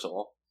of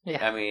rehearsal.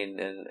 Yeah. I mean,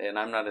 and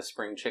I'm not a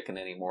spring chicken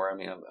anymore. I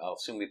mean, I'll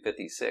soon be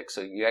 56, so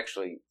you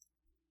actually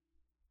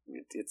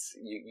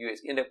you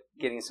end up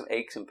getting some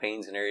aches and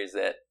pains in areas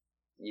that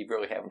you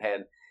really haven't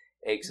had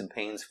aches and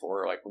pains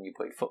for, like when you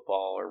played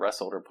football or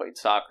wrestled or played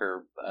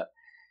soccer, but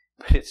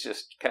it's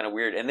just kind of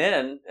weird. And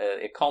then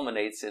it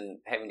culminates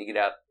in having to get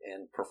out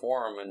and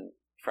perform in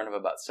front of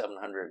about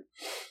 700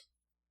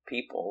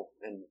 people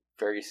in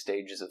various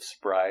stages of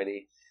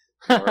sobriety.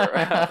 And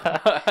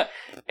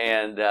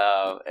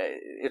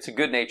it's a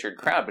good-natured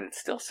crowd, but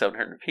it's still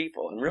 700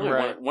 people. And really,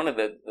 right. one of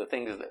the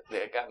things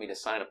that got me to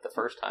sign up the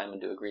first time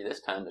and to agree this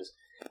time is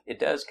it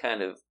does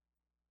kind of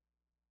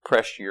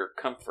press your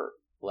comfort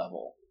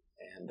level.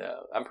 And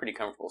I'm pretty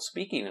comfortable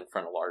speaking in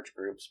front of large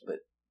groups, but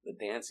the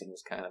dancing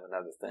is kind of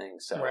another thing.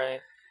 So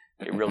right.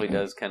 It really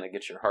does kind of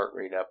get your heart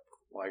rate up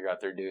while you're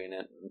out there doing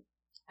it.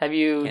 Have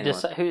you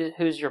decided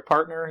who's your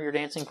partner, your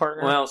dancing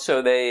partner? Well,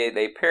 so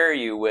they pair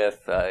you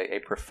with a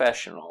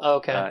professional.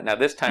 Okay. Now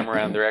this time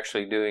around, they're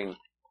actually doing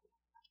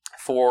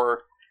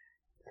 4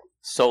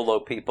 solo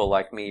people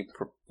like me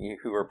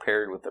who are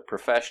paired with a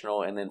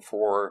professional, and then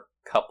 4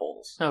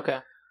 couples. Okay.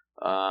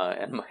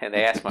 And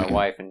they asked my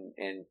wife,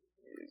 and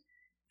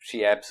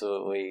she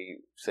absolutely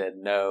said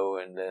no,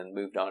 and then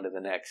moved on to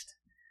the next.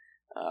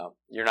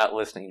 You're not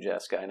listening,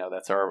 Jessica. I know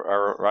that's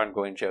our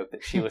ongoing joke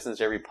that she listens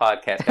to every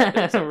podcast out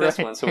there except this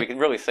one, so we can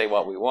really say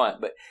what we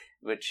want.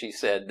 But she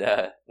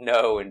said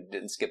no and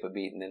didn't skip a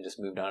beat, and then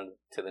just moved on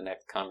to the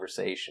next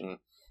conversation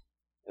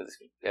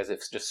as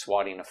if just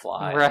swatting a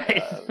fly,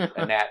 right.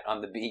 A gnat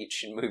on the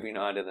beach, and moving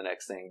on to the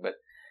next thing. But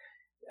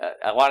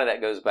a lot of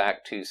that goes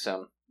back to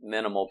some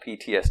minimal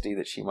PTSD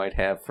that she might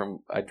have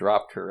from I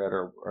dropped her at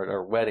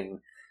our wedding.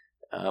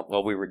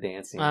 While we were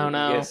dancing. Oh,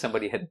 no. Yeah,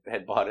 somebody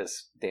had bought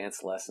us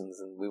dance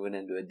lessons, and we went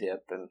into a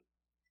dip, and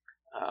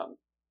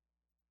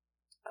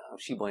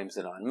she blames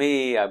it on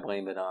me. I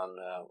blame it on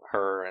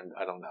her, and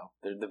I don't know.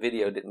 The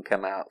video didn't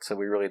come out, so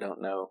we really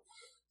don't know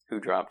who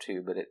dropped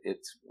who, but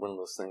it's one of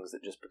those things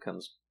that just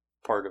becomes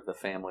part of the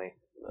family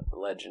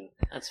legend.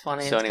 That's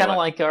funny. So it's kind of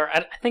like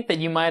I think that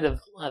you might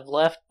have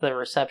left the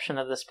reception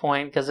at this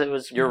point, because it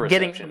was your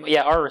reception.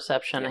 Our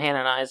reception, yeah. Hannah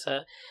and I's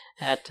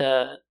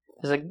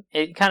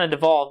it kind of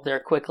devolved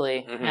there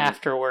quickly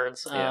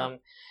afterwards. Yeah.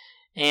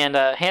 And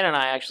Hannah and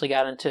I actually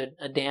got into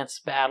a dance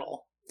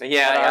battle.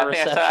 Yeah,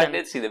 I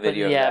did see the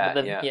video of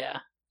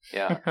that.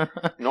 Yeah.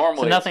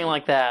 Normally, so nothing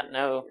like that.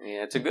 No.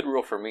 Yeah, it's a good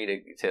rule for me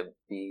to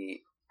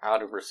be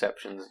out of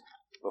receptions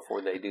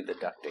before they do the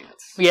duck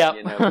dance. Yeah.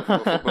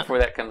 Before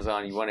that comes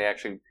on, you want to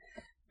actually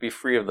be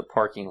free of the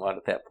parking lot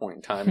at that point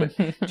in time. But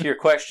to your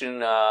question,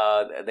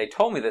 they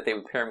told me that they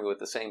would pair me with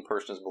the same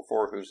person as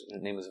before, whose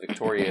name is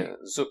Victoria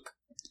Zook.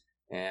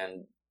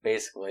 And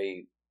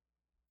basically,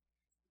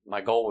 my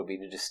goal would be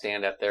to just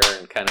stand up there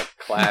and kind of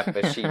clap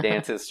as she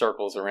dances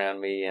circles around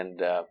me. And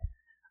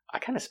I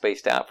kind of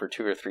spaced out for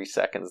 2 or 3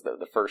 seconds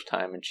the first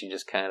time, and she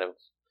just kind of,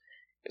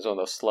 it was one of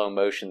those slow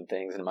motion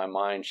things. In my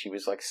mind, she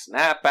was like,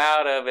 snap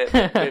out of it.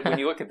 But when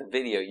you look at the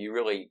video, you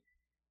really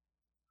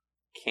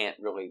can't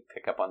really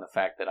pick up on the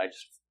fact that I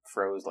just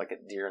froze like a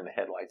deer in the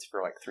headlights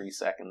for like 3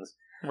 seconds.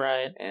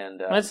 Right.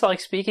 And it's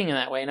like speaking in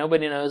that way.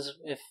 Nobody knows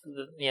if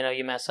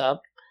you mess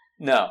up.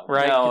 No,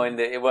 right? No, and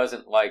it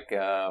wasn't like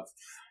A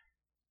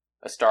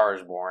Star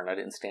Is Born. I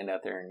didn't stand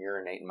out there and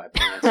urinate in my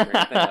pants or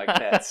anything like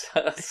that.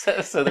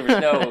 So there was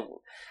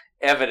no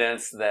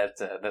evidence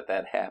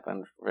that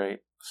happened, right?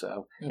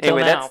 So until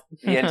anyway, now.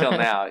 Until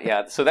now,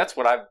 yeah. So that's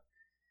what I've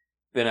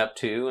been up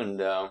to, and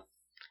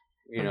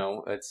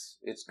it's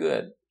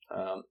good.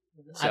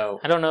 So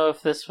I don't know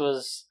if this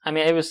was. I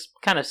mean, it was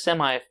kind of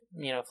semi,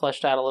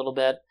 fleshed out a little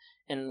bit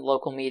in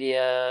local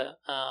media,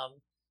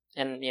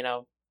 and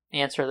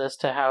answer this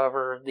to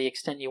however the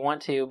extent you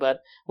want to,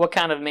 but what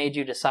kind of made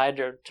you decide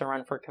to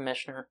run for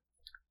commissioner?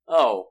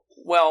 Oh,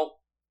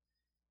 well,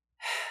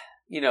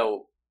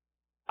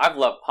 I've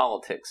loved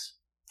politics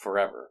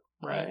forever.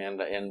 Right. And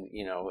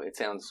it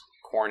sounds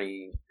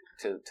corny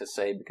to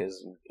say,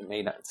 because it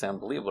may not sound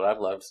believable, I've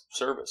loved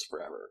service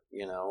forever,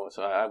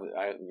 So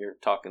you're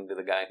talking to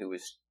the guy who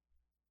was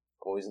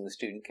always in the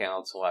student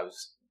council. I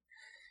was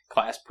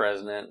class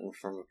president, and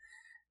from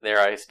there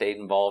I stayed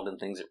involved in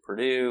things at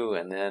Purdue,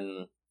 and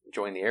then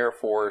joined the Air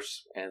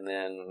Force, and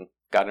then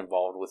got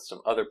involved with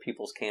some other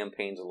people's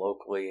campaigns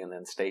locally, and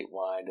then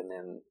statewide, and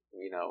then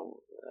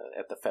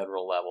at the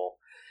federal level,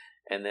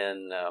 and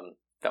then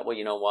thought, well,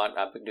 you know what?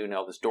 I've been doing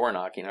all this door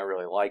knocking. I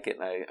really like it,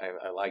 and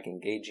I like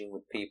engaging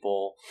with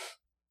people,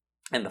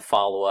 and the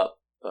follow up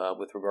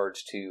with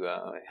regards to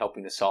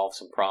helping to solve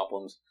some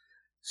problems.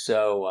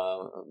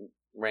 So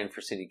ran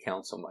for city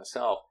council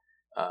myself.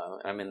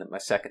 I'm in my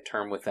second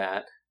term with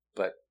that,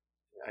 but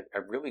I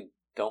really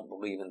don't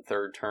believe in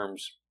third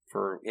terms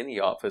for any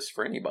office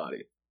for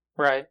anybody.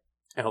 Right.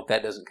 I hope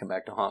that doesn't come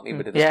back to haunt me,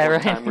 but at this point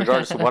in time,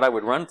 regardless of what I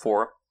would run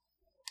for,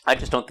 I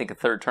just don't think a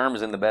third term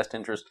is in the best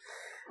interest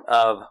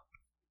of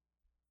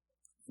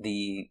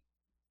the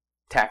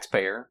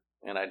taxpayer,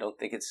 and I don't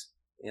think it's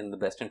in the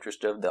best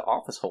interest of the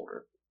office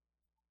holder.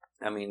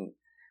 I mean,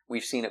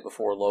 we've seen it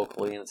before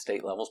locally and at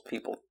state levels.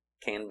 People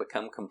can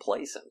become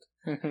complacent.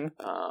 Mm-hmm.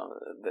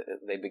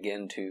 They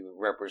begin to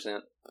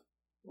represent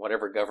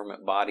whatever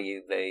government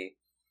body they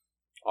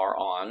are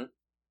on,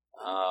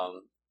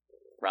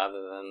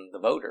 rather than the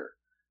voter.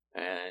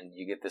 And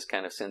you get this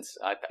kind of sense,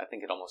 I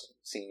think it almost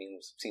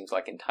seems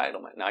like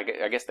entitlement. Now,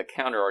 I guess the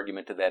counter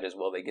argument to that is,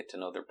 well, they get to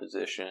know their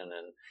position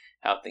and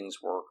how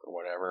things work or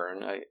whatever.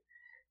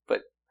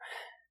 But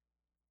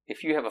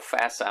if you have a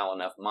facile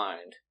enough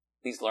mind,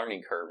 these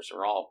learning curves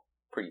are all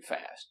pretty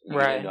fast. You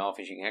get into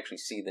office, you can actually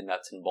see the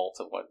nuts and bolts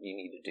of what you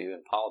need to do,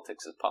 and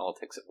politics is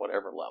politics at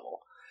whatever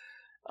level.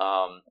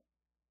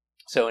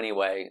 So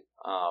anyway,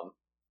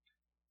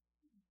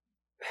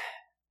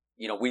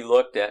 we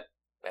looked at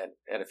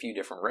a few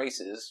different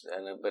races,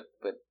 but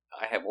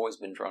I have always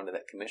been drawn to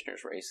that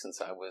commissioner's race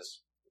since I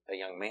was a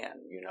young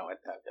man. I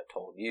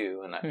told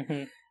you, and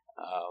mm-hmm.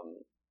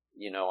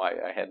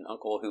 I had an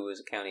uncle who was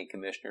a county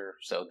commissioner,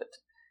 so that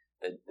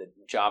the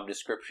job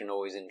description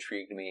always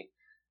intrigued me.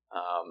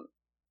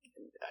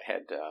 I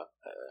had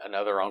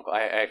another uncle.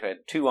 I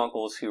had two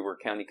uncles who were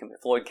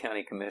Floyd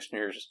County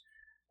commissioners.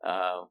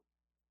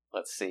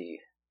 Let's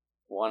see,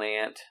 one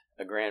aunt,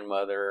 a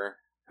grandmother,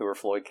 who were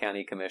Floyd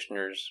County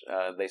commissioners.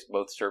 They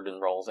both served in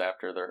roles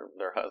after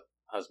their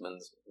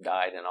husbands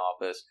died in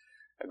office.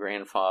 A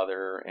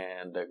grandfather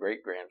and a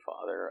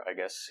great-grandfather, I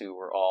guess, who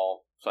were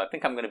all... So I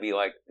think I'm going to be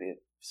like the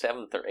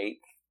 7th or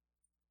 8th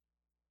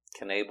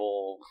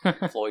Knable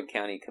Floyd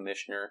County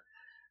commissioner,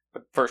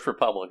 but first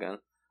Republican.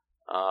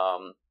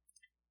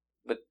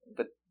 But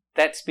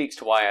that speaks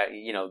to why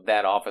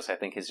that office, I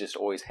think, has just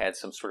always had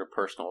some sort of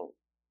personal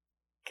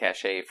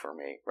cachet for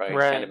me, right?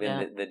 Kind of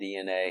in the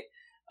DNA.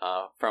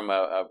 From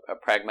a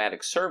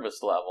pragmatic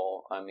service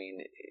level, I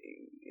mean,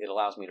 it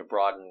allows me to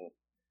broaden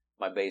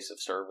my base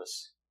of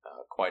service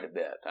quite a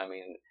bit. I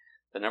mean,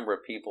 the number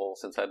of people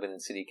since I've been in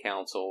city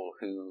council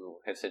who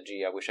have said,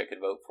 gee, I wish I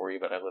could vote for you,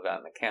 but I live out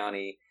in the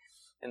county.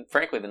 And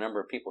frankly, the number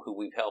of people who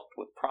we've helped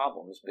with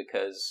problems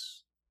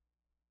because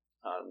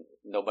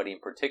nobody in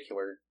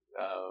particular,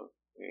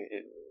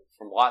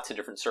 from lots of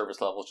different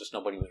service levels, just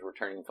nobody was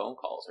returning phone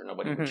calls or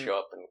nobody would show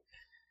up and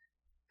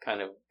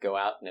kind of go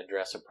out and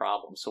address a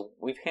problem. So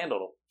we've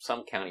handled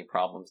some county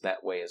problems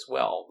that way as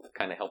well,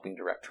 kind of helping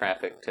direct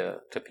traffic to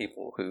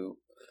people who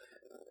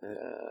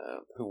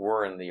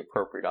were in the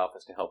appropriate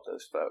office to help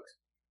those folks.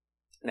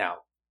 Now,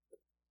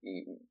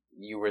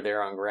 you were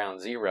there on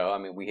ground zero. I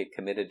mean, we had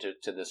committed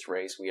to this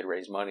race. We had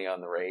raised money on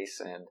the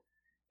race,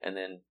 and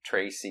then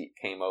Trey's seat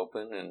came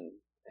open, and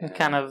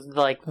kind of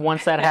like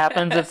once that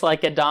happens, it's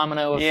like a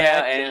domino effect.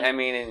 Yeah, and I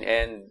mean,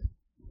 and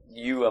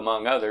you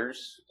among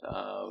others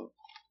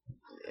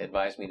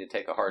advised me to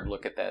take a hard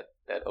look at that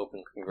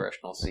open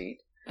congressional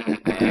seat,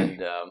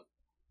 and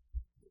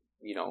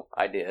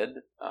I did,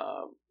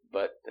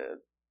 but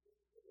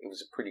it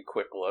was a pretty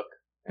quick look,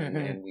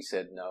 and we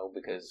said no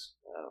because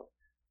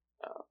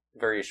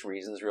various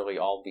reasons, really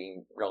all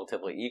being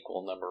relatively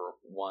equal. Number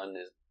one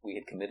is we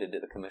had committed to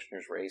the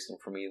commissioner's race, and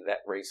for me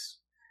that race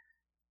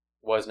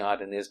was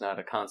not and is not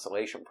a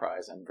consolation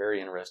prize. I'm very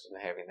interested in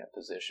having that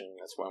position.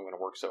 That's why I'm going to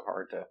work so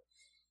hard to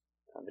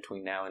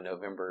between now and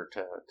November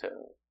to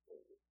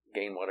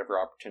gain whatever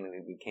opportunity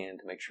we can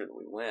to make sure that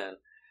we win.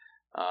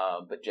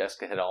 But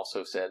Jessica had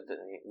also said,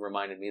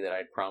 reminded me that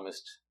I'd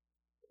promised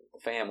the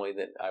family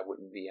that I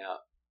wouldn't be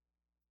out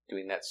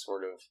doing that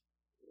sort of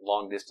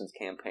long distance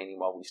campaigning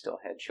while we still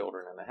had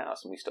children in the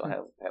house, and we still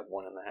have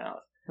one in the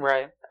house.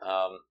 Right.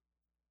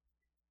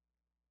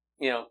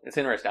 It's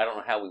interesting. I don't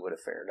know how we would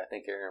have fared. I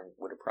think Aaron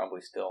would have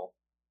probably still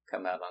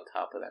come out on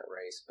top of that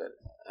race, but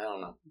I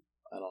don't know.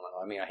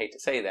 I mean, I hate to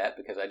say that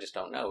because I just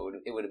don't know.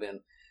 It would have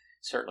been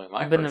certainly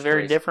my first race. It would have been a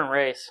very different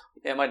race.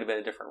 It might have been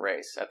a different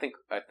race. I think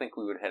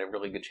we would have had a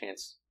really good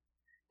chance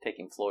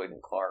taking Floyd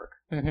and Clark,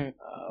 and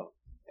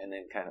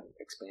then kind of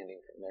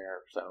expanding from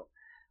there. So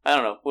I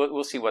don't know.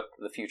 We'll see what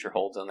the future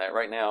holds on that.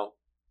 Right now,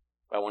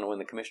 I want to win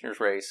the commissioner's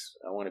race.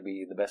 I want to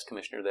be the best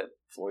commissioner that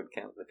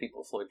the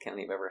people of Floyd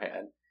County have ever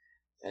had.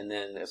 And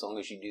then as long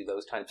as you do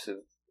those types of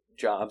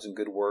jobs and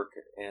good work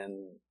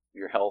and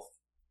your health,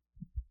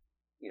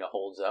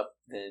 holds up,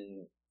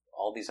 then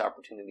all these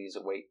opportunities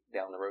await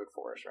down the road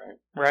for us, right?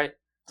 Right.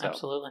 So,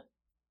 absolutely.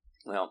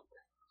 Well,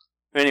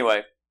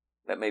 anyway,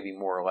 that may be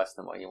more or less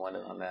than what you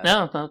wanted on that.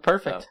 No,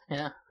 perfect.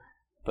 Yeah.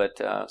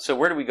 But so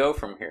where do we go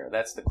from here?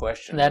 That's the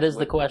question. That is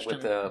the question.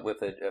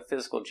 With a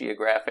physical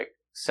geographic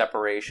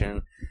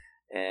separation,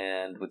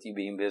 and with you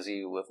being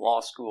busy with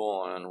law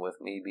school, and with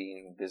me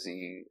being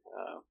busy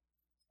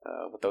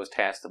with those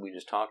tasks that we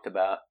just talked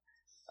about,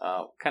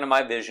 kind of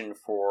my vision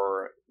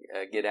for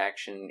Get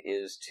Action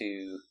is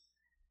to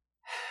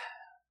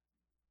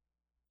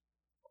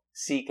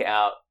seek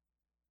out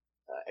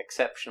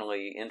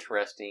exceptionally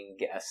interesting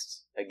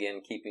guests.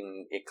 Again,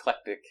 keeping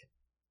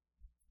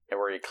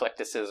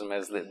eclecticism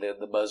as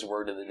the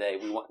buzzword of the day.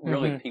 We want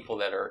really people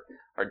that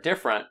are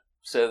different,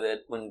 so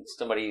that when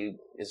somebody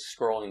is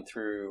scrolling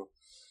through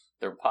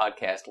their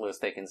podcast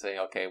list, they can say,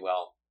 okay,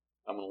 well,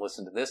 I'm going to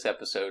listen to this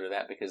episode or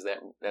that because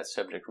that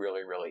subject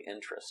really, really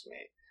interests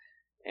me.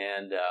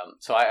 And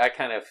so I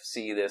kind of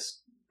see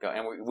this,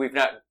 and we've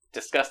not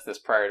discussed this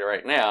prior to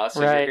right now,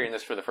 so you're hearing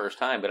this for the first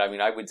time, but I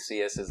mean, I would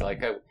see us as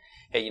like, oh,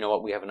 hey, you know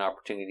what, we have an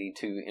opportunity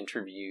to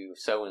interview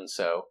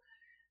so-and-so.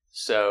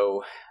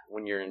 So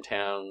when you're in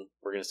town,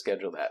 we're going to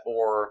schedule that.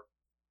 Or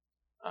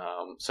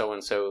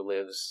so-and-so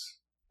lives,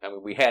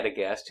 we had a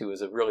guest who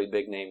was a really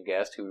big name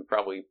guest who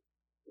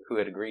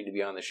had agreed to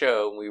be on the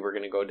show, and we were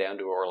going to go down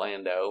to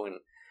Orlando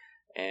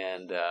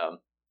and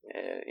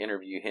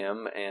interview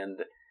him, and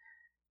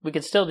we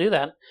could still do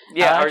that.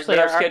 Yeah,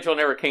 our schedule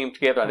never came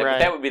together on that. Right.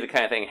 But that would be the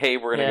kind of thing, hey,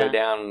 we're going to go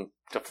down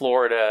to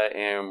Florida,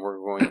 and we're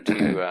going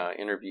to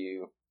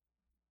interview,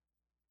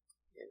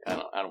 I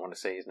don't want to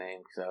say his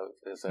name, so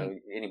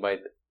anybody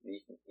that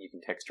you can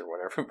text or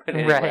whatever, but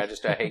anyway, I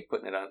hate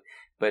putting it on.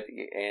 But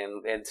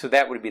and so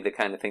that would be the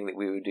kind of thing that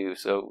we would do.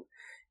 So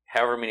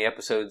however many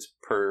episodes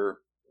per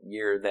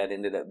year that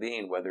ended up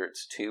being, whether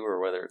it's 2 or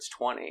whether it's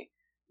 20,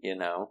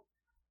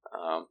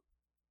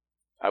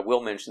 I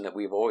will mention that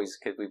we've always,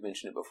 because we've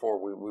mentioned it before,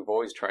 we've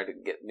always tried to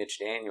get Mitch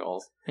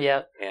Daniels.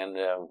 Yeah. And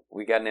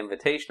we got an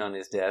invitation on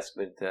his desk,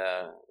 but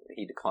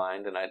he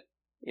declined, and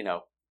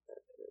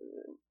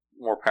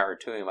more power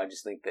to him. I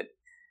just think that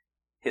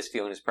his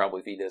feeling is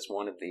probably if he does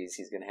one of these,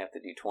 he's going to have to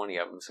do 20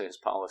 of them. So his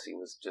policy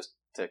was just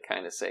to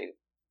kind of say,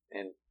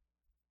 and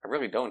I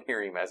really don't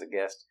hear him as a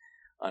guest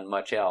on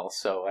much else,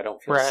 so I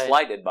don't feel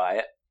slighted by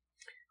it.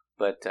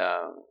 But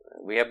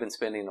we have been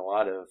spending a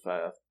lot of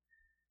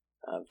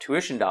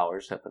tuition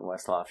dollars up in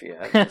West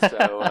Lafayette.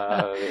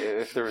 So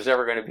if there was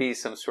ever going to be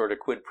some sort of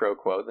quid pro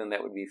quo, then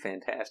that would be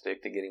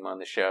fantastic to get him on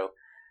the show.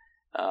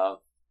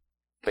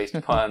 Based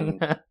upon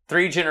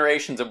 3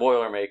 generations of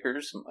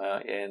Boilermakers,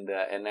 and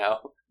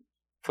now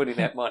putting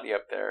that money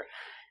up there.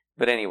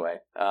 But anyway,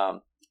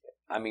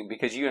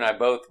 because you and I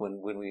both, when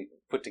we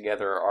put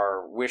together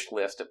our wish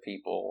list of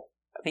people,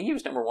 I think he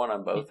was number 1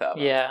 on both of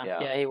them.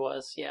 Yeah, he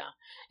was. Yeah,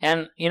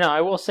 and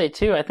I will say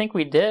too, I think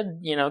we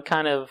did,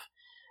 kind of,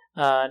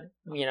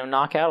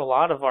 knock out a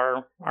lot of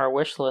our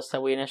wish list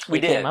that we initially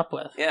came up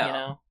with.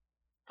 Yeah,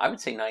 I would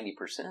say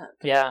 90%.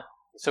 Yeah.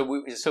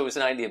 So it was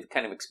an idea of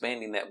kind of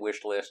expanding that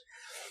wish list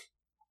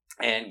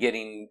and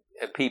getting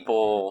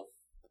people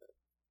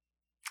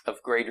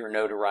of greater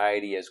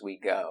notoriety as we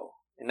go,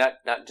 and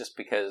not just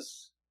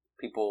because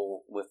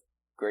people with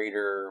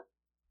greater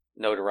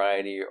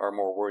notoriety are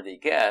more worthy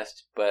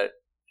guests, but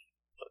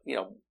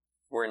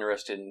we're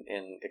interested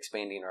in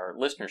expanding our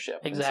listenership.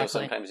 Exactly. And so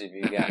sometimes if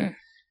you got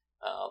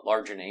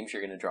larger names,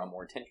 you're going to draw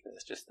more attention.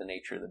 It's just the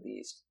nature of the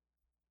beast.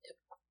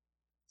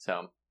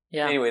 So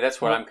anyway,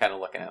 that's what I'm kind of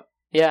looking at.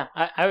 Yeah,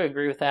 I would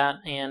agree with that.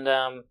 And,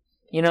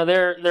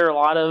 there are a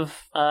lot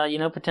of,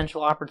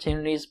 potential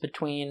opportunities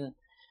between,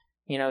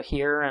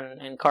 here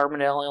and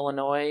Carbondale,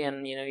 Illinois.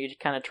 And, you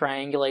kind of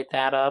triangulate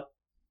that up.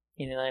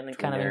 And it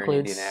kind of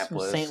includes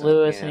St.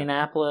 Louis,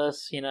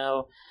 Indianapolis,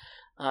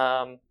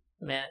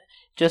 man,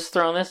 just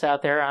throwing this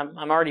out there.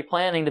 I'm already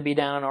planning to be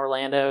down in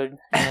Orlando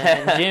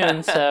in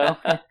June, so.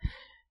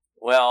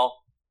 Well,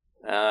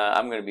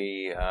 I'm going to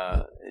be,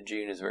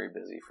 June is very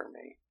busy for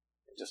me.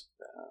 Just,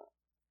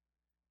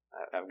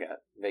 I've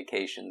got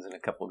vacations and a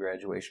couple of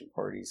graduation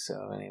parties.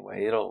 So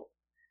anyway,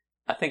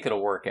 I think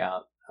it'll work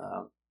out,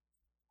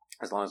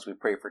 as long as we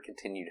pray for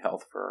continued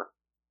health for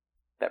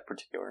that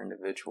particular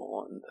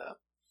individual. And,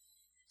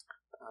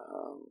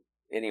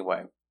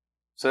 anyway,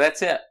 so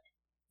that's it.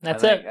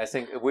 I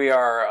think we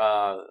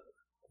are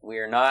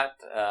not,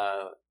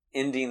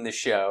 ending the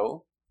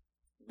show,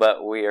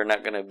 but we are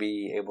not going to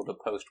be able to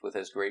post with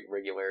as great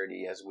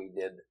regularity as we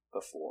did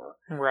before.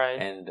 Right.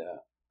 And,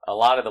 a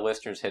lot of the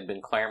listeners had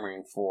been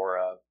clamoring for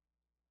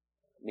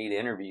me to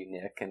interview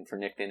Nick and for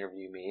Nick to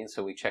interview me, and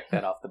so we checked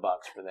that off the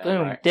box for them.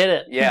 Boom, did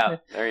it. Yeah,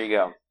 there you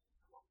go.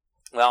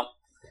 Well,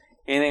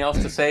 anything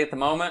else to say at the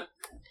moment?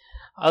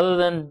 Other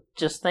than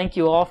just thank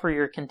you all for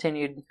your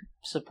continued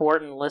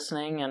support and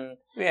listening, and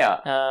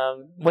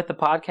with the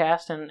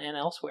podcast and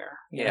elsewhere.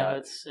 You know,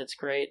 it's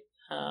great.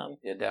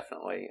 Yeah,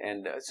 definitely.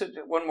 And so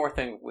one more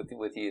thing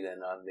with you then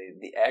on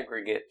the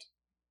aggregate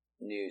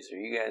news. Are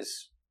you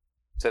guys?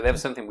 So that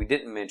was something we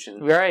didn't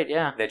mention. Right.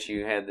 Yeah. That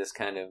you had this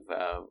kind of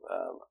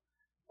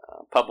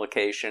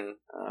publication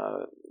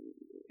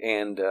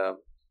and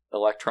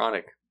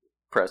electronic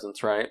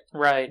presence, right?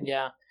 Right.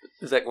 Yeah.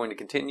 Is that going to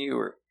continue,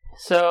 or?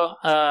 So,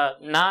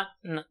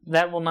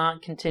 that will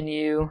not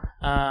continue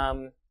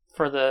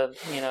for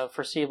the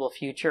foreseeable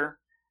future.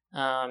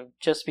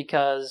 Just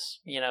because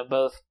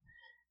both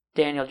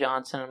Daniel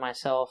Johnson and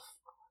myself,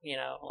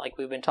 like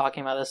we've been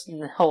talking about this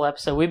whole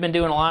episode, we've been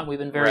doing a lot. We've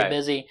been very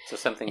busy. So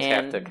some things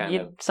have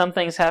to some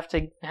things have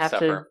to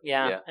suffer.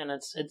 And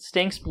it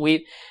stinks.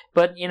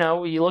 But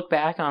you look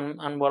back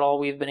on what all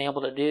we've been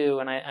able to do,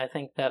 and I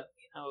think that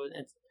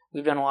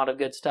we've done a lot of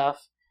good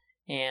stuff.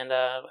 And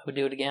I would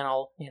do it again,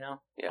 all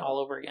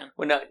over again.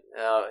 Well, now,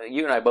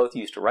 you and I both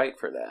used to write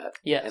for that.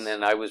 Yes. And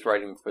then I was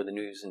writing for the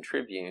News and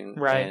Tribune.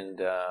 Right. And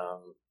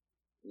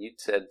you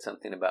said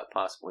something about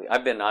possibly.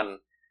 I've been on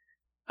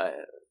a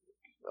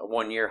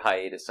 1-year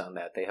hiatus on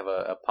that. They have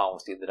a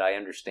policy that I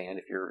understand.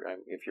 If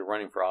you're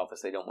running for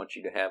office, they don't want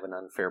you to have an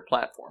unfair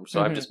platform.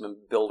 So I've just been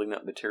building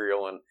up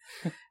material,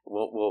 and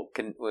we'll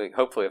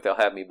hopefully if they'll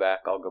have me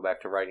back, I'll go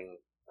back to writing.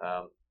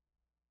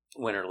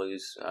 Win or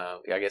lose,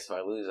 I guess if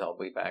I lose, I'll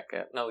be back.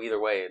 Either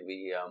way, it'd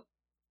be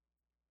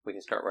we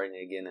can start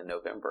writing again in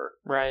November,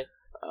 right?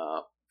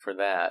 For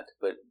that.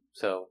 But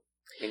so,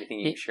 anything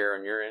you can share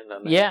on your end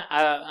on that? Yeah,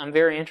 I'm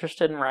very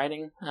interested in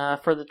writing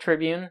for the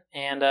Tribune,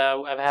 and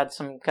I've had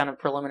some kind of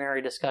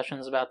preliminary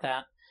discussions about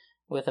that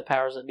with the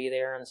powers that be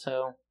there, and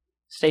so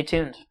stay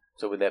tuned.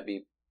 So would that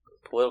be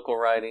political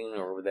writing,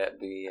 or would that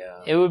be?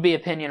 It would be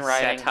opinion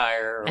writing,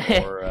 satire,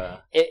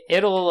 or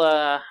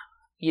it'll.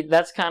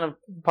 That's kind of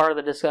part of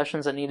the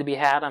discussions that need to be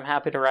had. I'm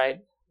happy to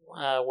write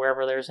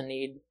wherever there's a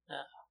need,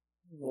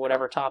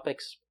 whatever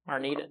topics are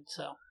needed.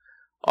 So,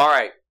 all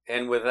right.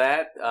 And with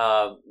that,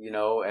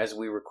 as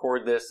we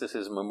record this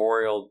is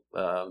Memorial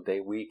Day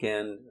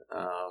weekend.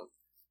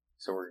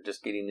 So we're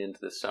just getting into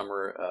the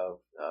summer of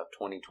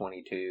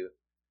 2022.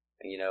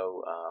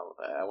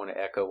 I want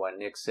to echo what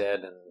Nick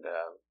said and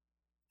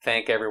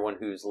thank everyone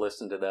who's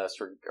listened to us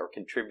or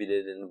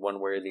contributed in one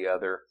way or the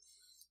other.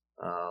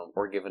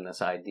 Or giving us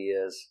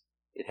ideas.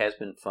 It has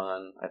been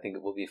fun. I think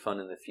it will be fun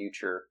in the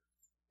future.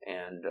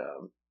 And,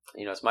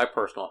 it's my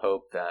personal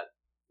hope that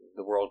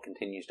the world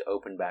continues to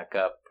open back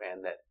up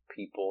and that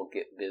people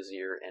get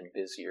busier and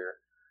busier.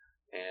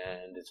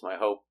 And it's my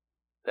hope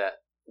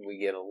that we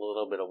get a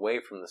little bit away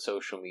from the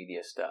social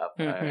media stuff.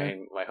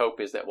 Mm-hmm. My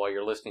hope is that while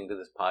you're listening to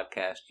this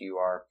podcast, you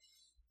are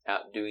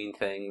out doing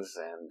things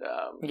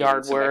and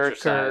yard work,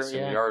 exercise,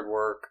 yard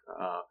work,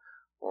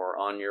 or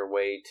on your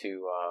way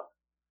to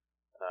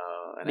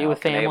an be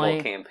with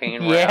family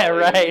campaign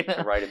rally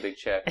to write a big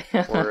check,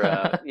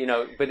 or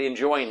but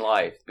enjoying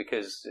life,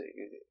 because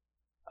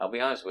I'll be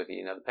honest with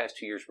you, the past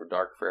 2 years were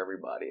dark for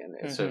everybody,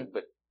 and so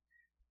but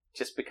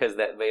just because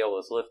that veil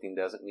is lifting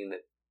doesn't mean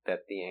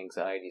that the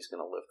anxiety is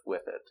going to lift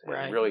with it.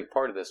 Right. And really,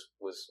 part of this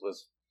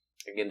was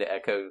again to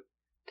echo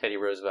Teddy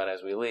Roosevelt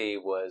as we leave,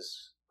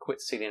 was quit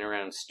sitting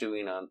around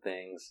stewing on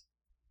things.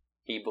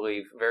 He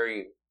believed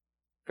very,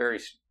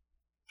 very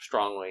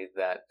strongly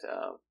that.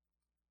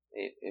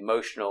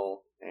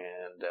 Emotional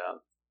and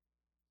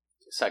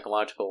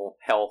psychological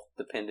health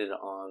depended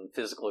on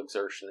physical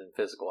exertion and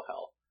physical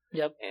health.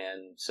 Yep.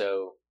 And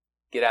so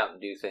get out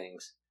and do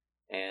things.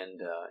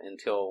 And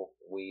until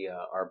we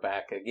are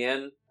back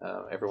again,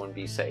 everyone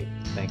be safe.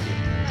 Thank you.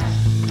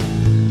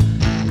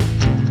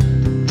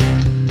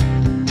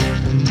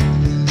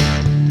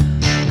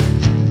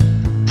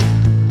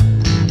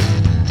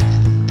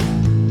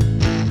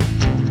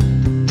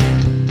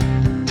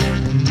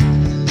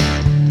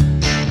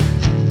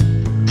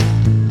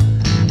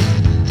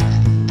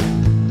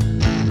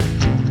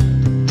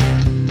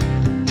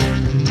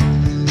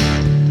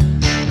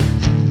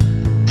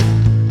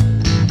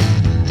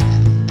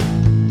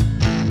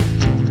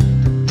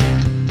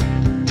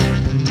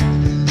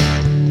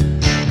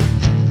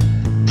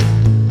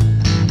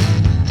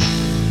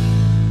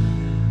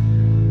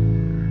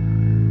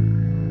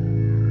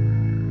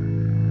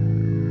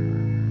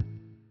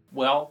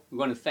 Well, we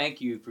want to thank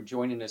you for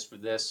joining us for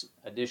this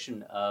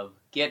edition of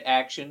Get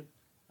Action,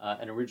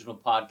 an original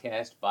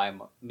podcast by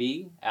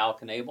me, Al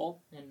Knable.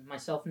 And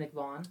myself, Nick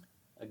Vaughn.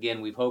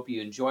 Again, we hope you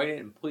enjoyed it,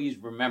 and please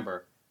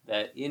remember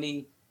that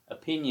any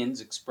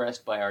opinions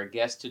expressed by our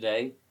guest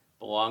today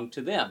belong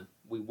to them.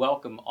 We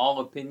welcome all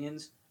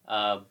opinions,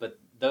 but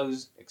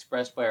those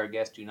expressed by our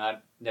guest do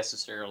not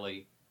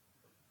necessarily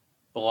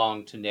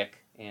belong to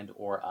Nick and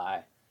or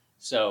I.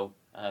 So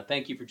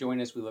thank you for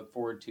joining us. We look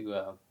forward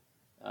to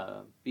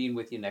being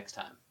with you next time.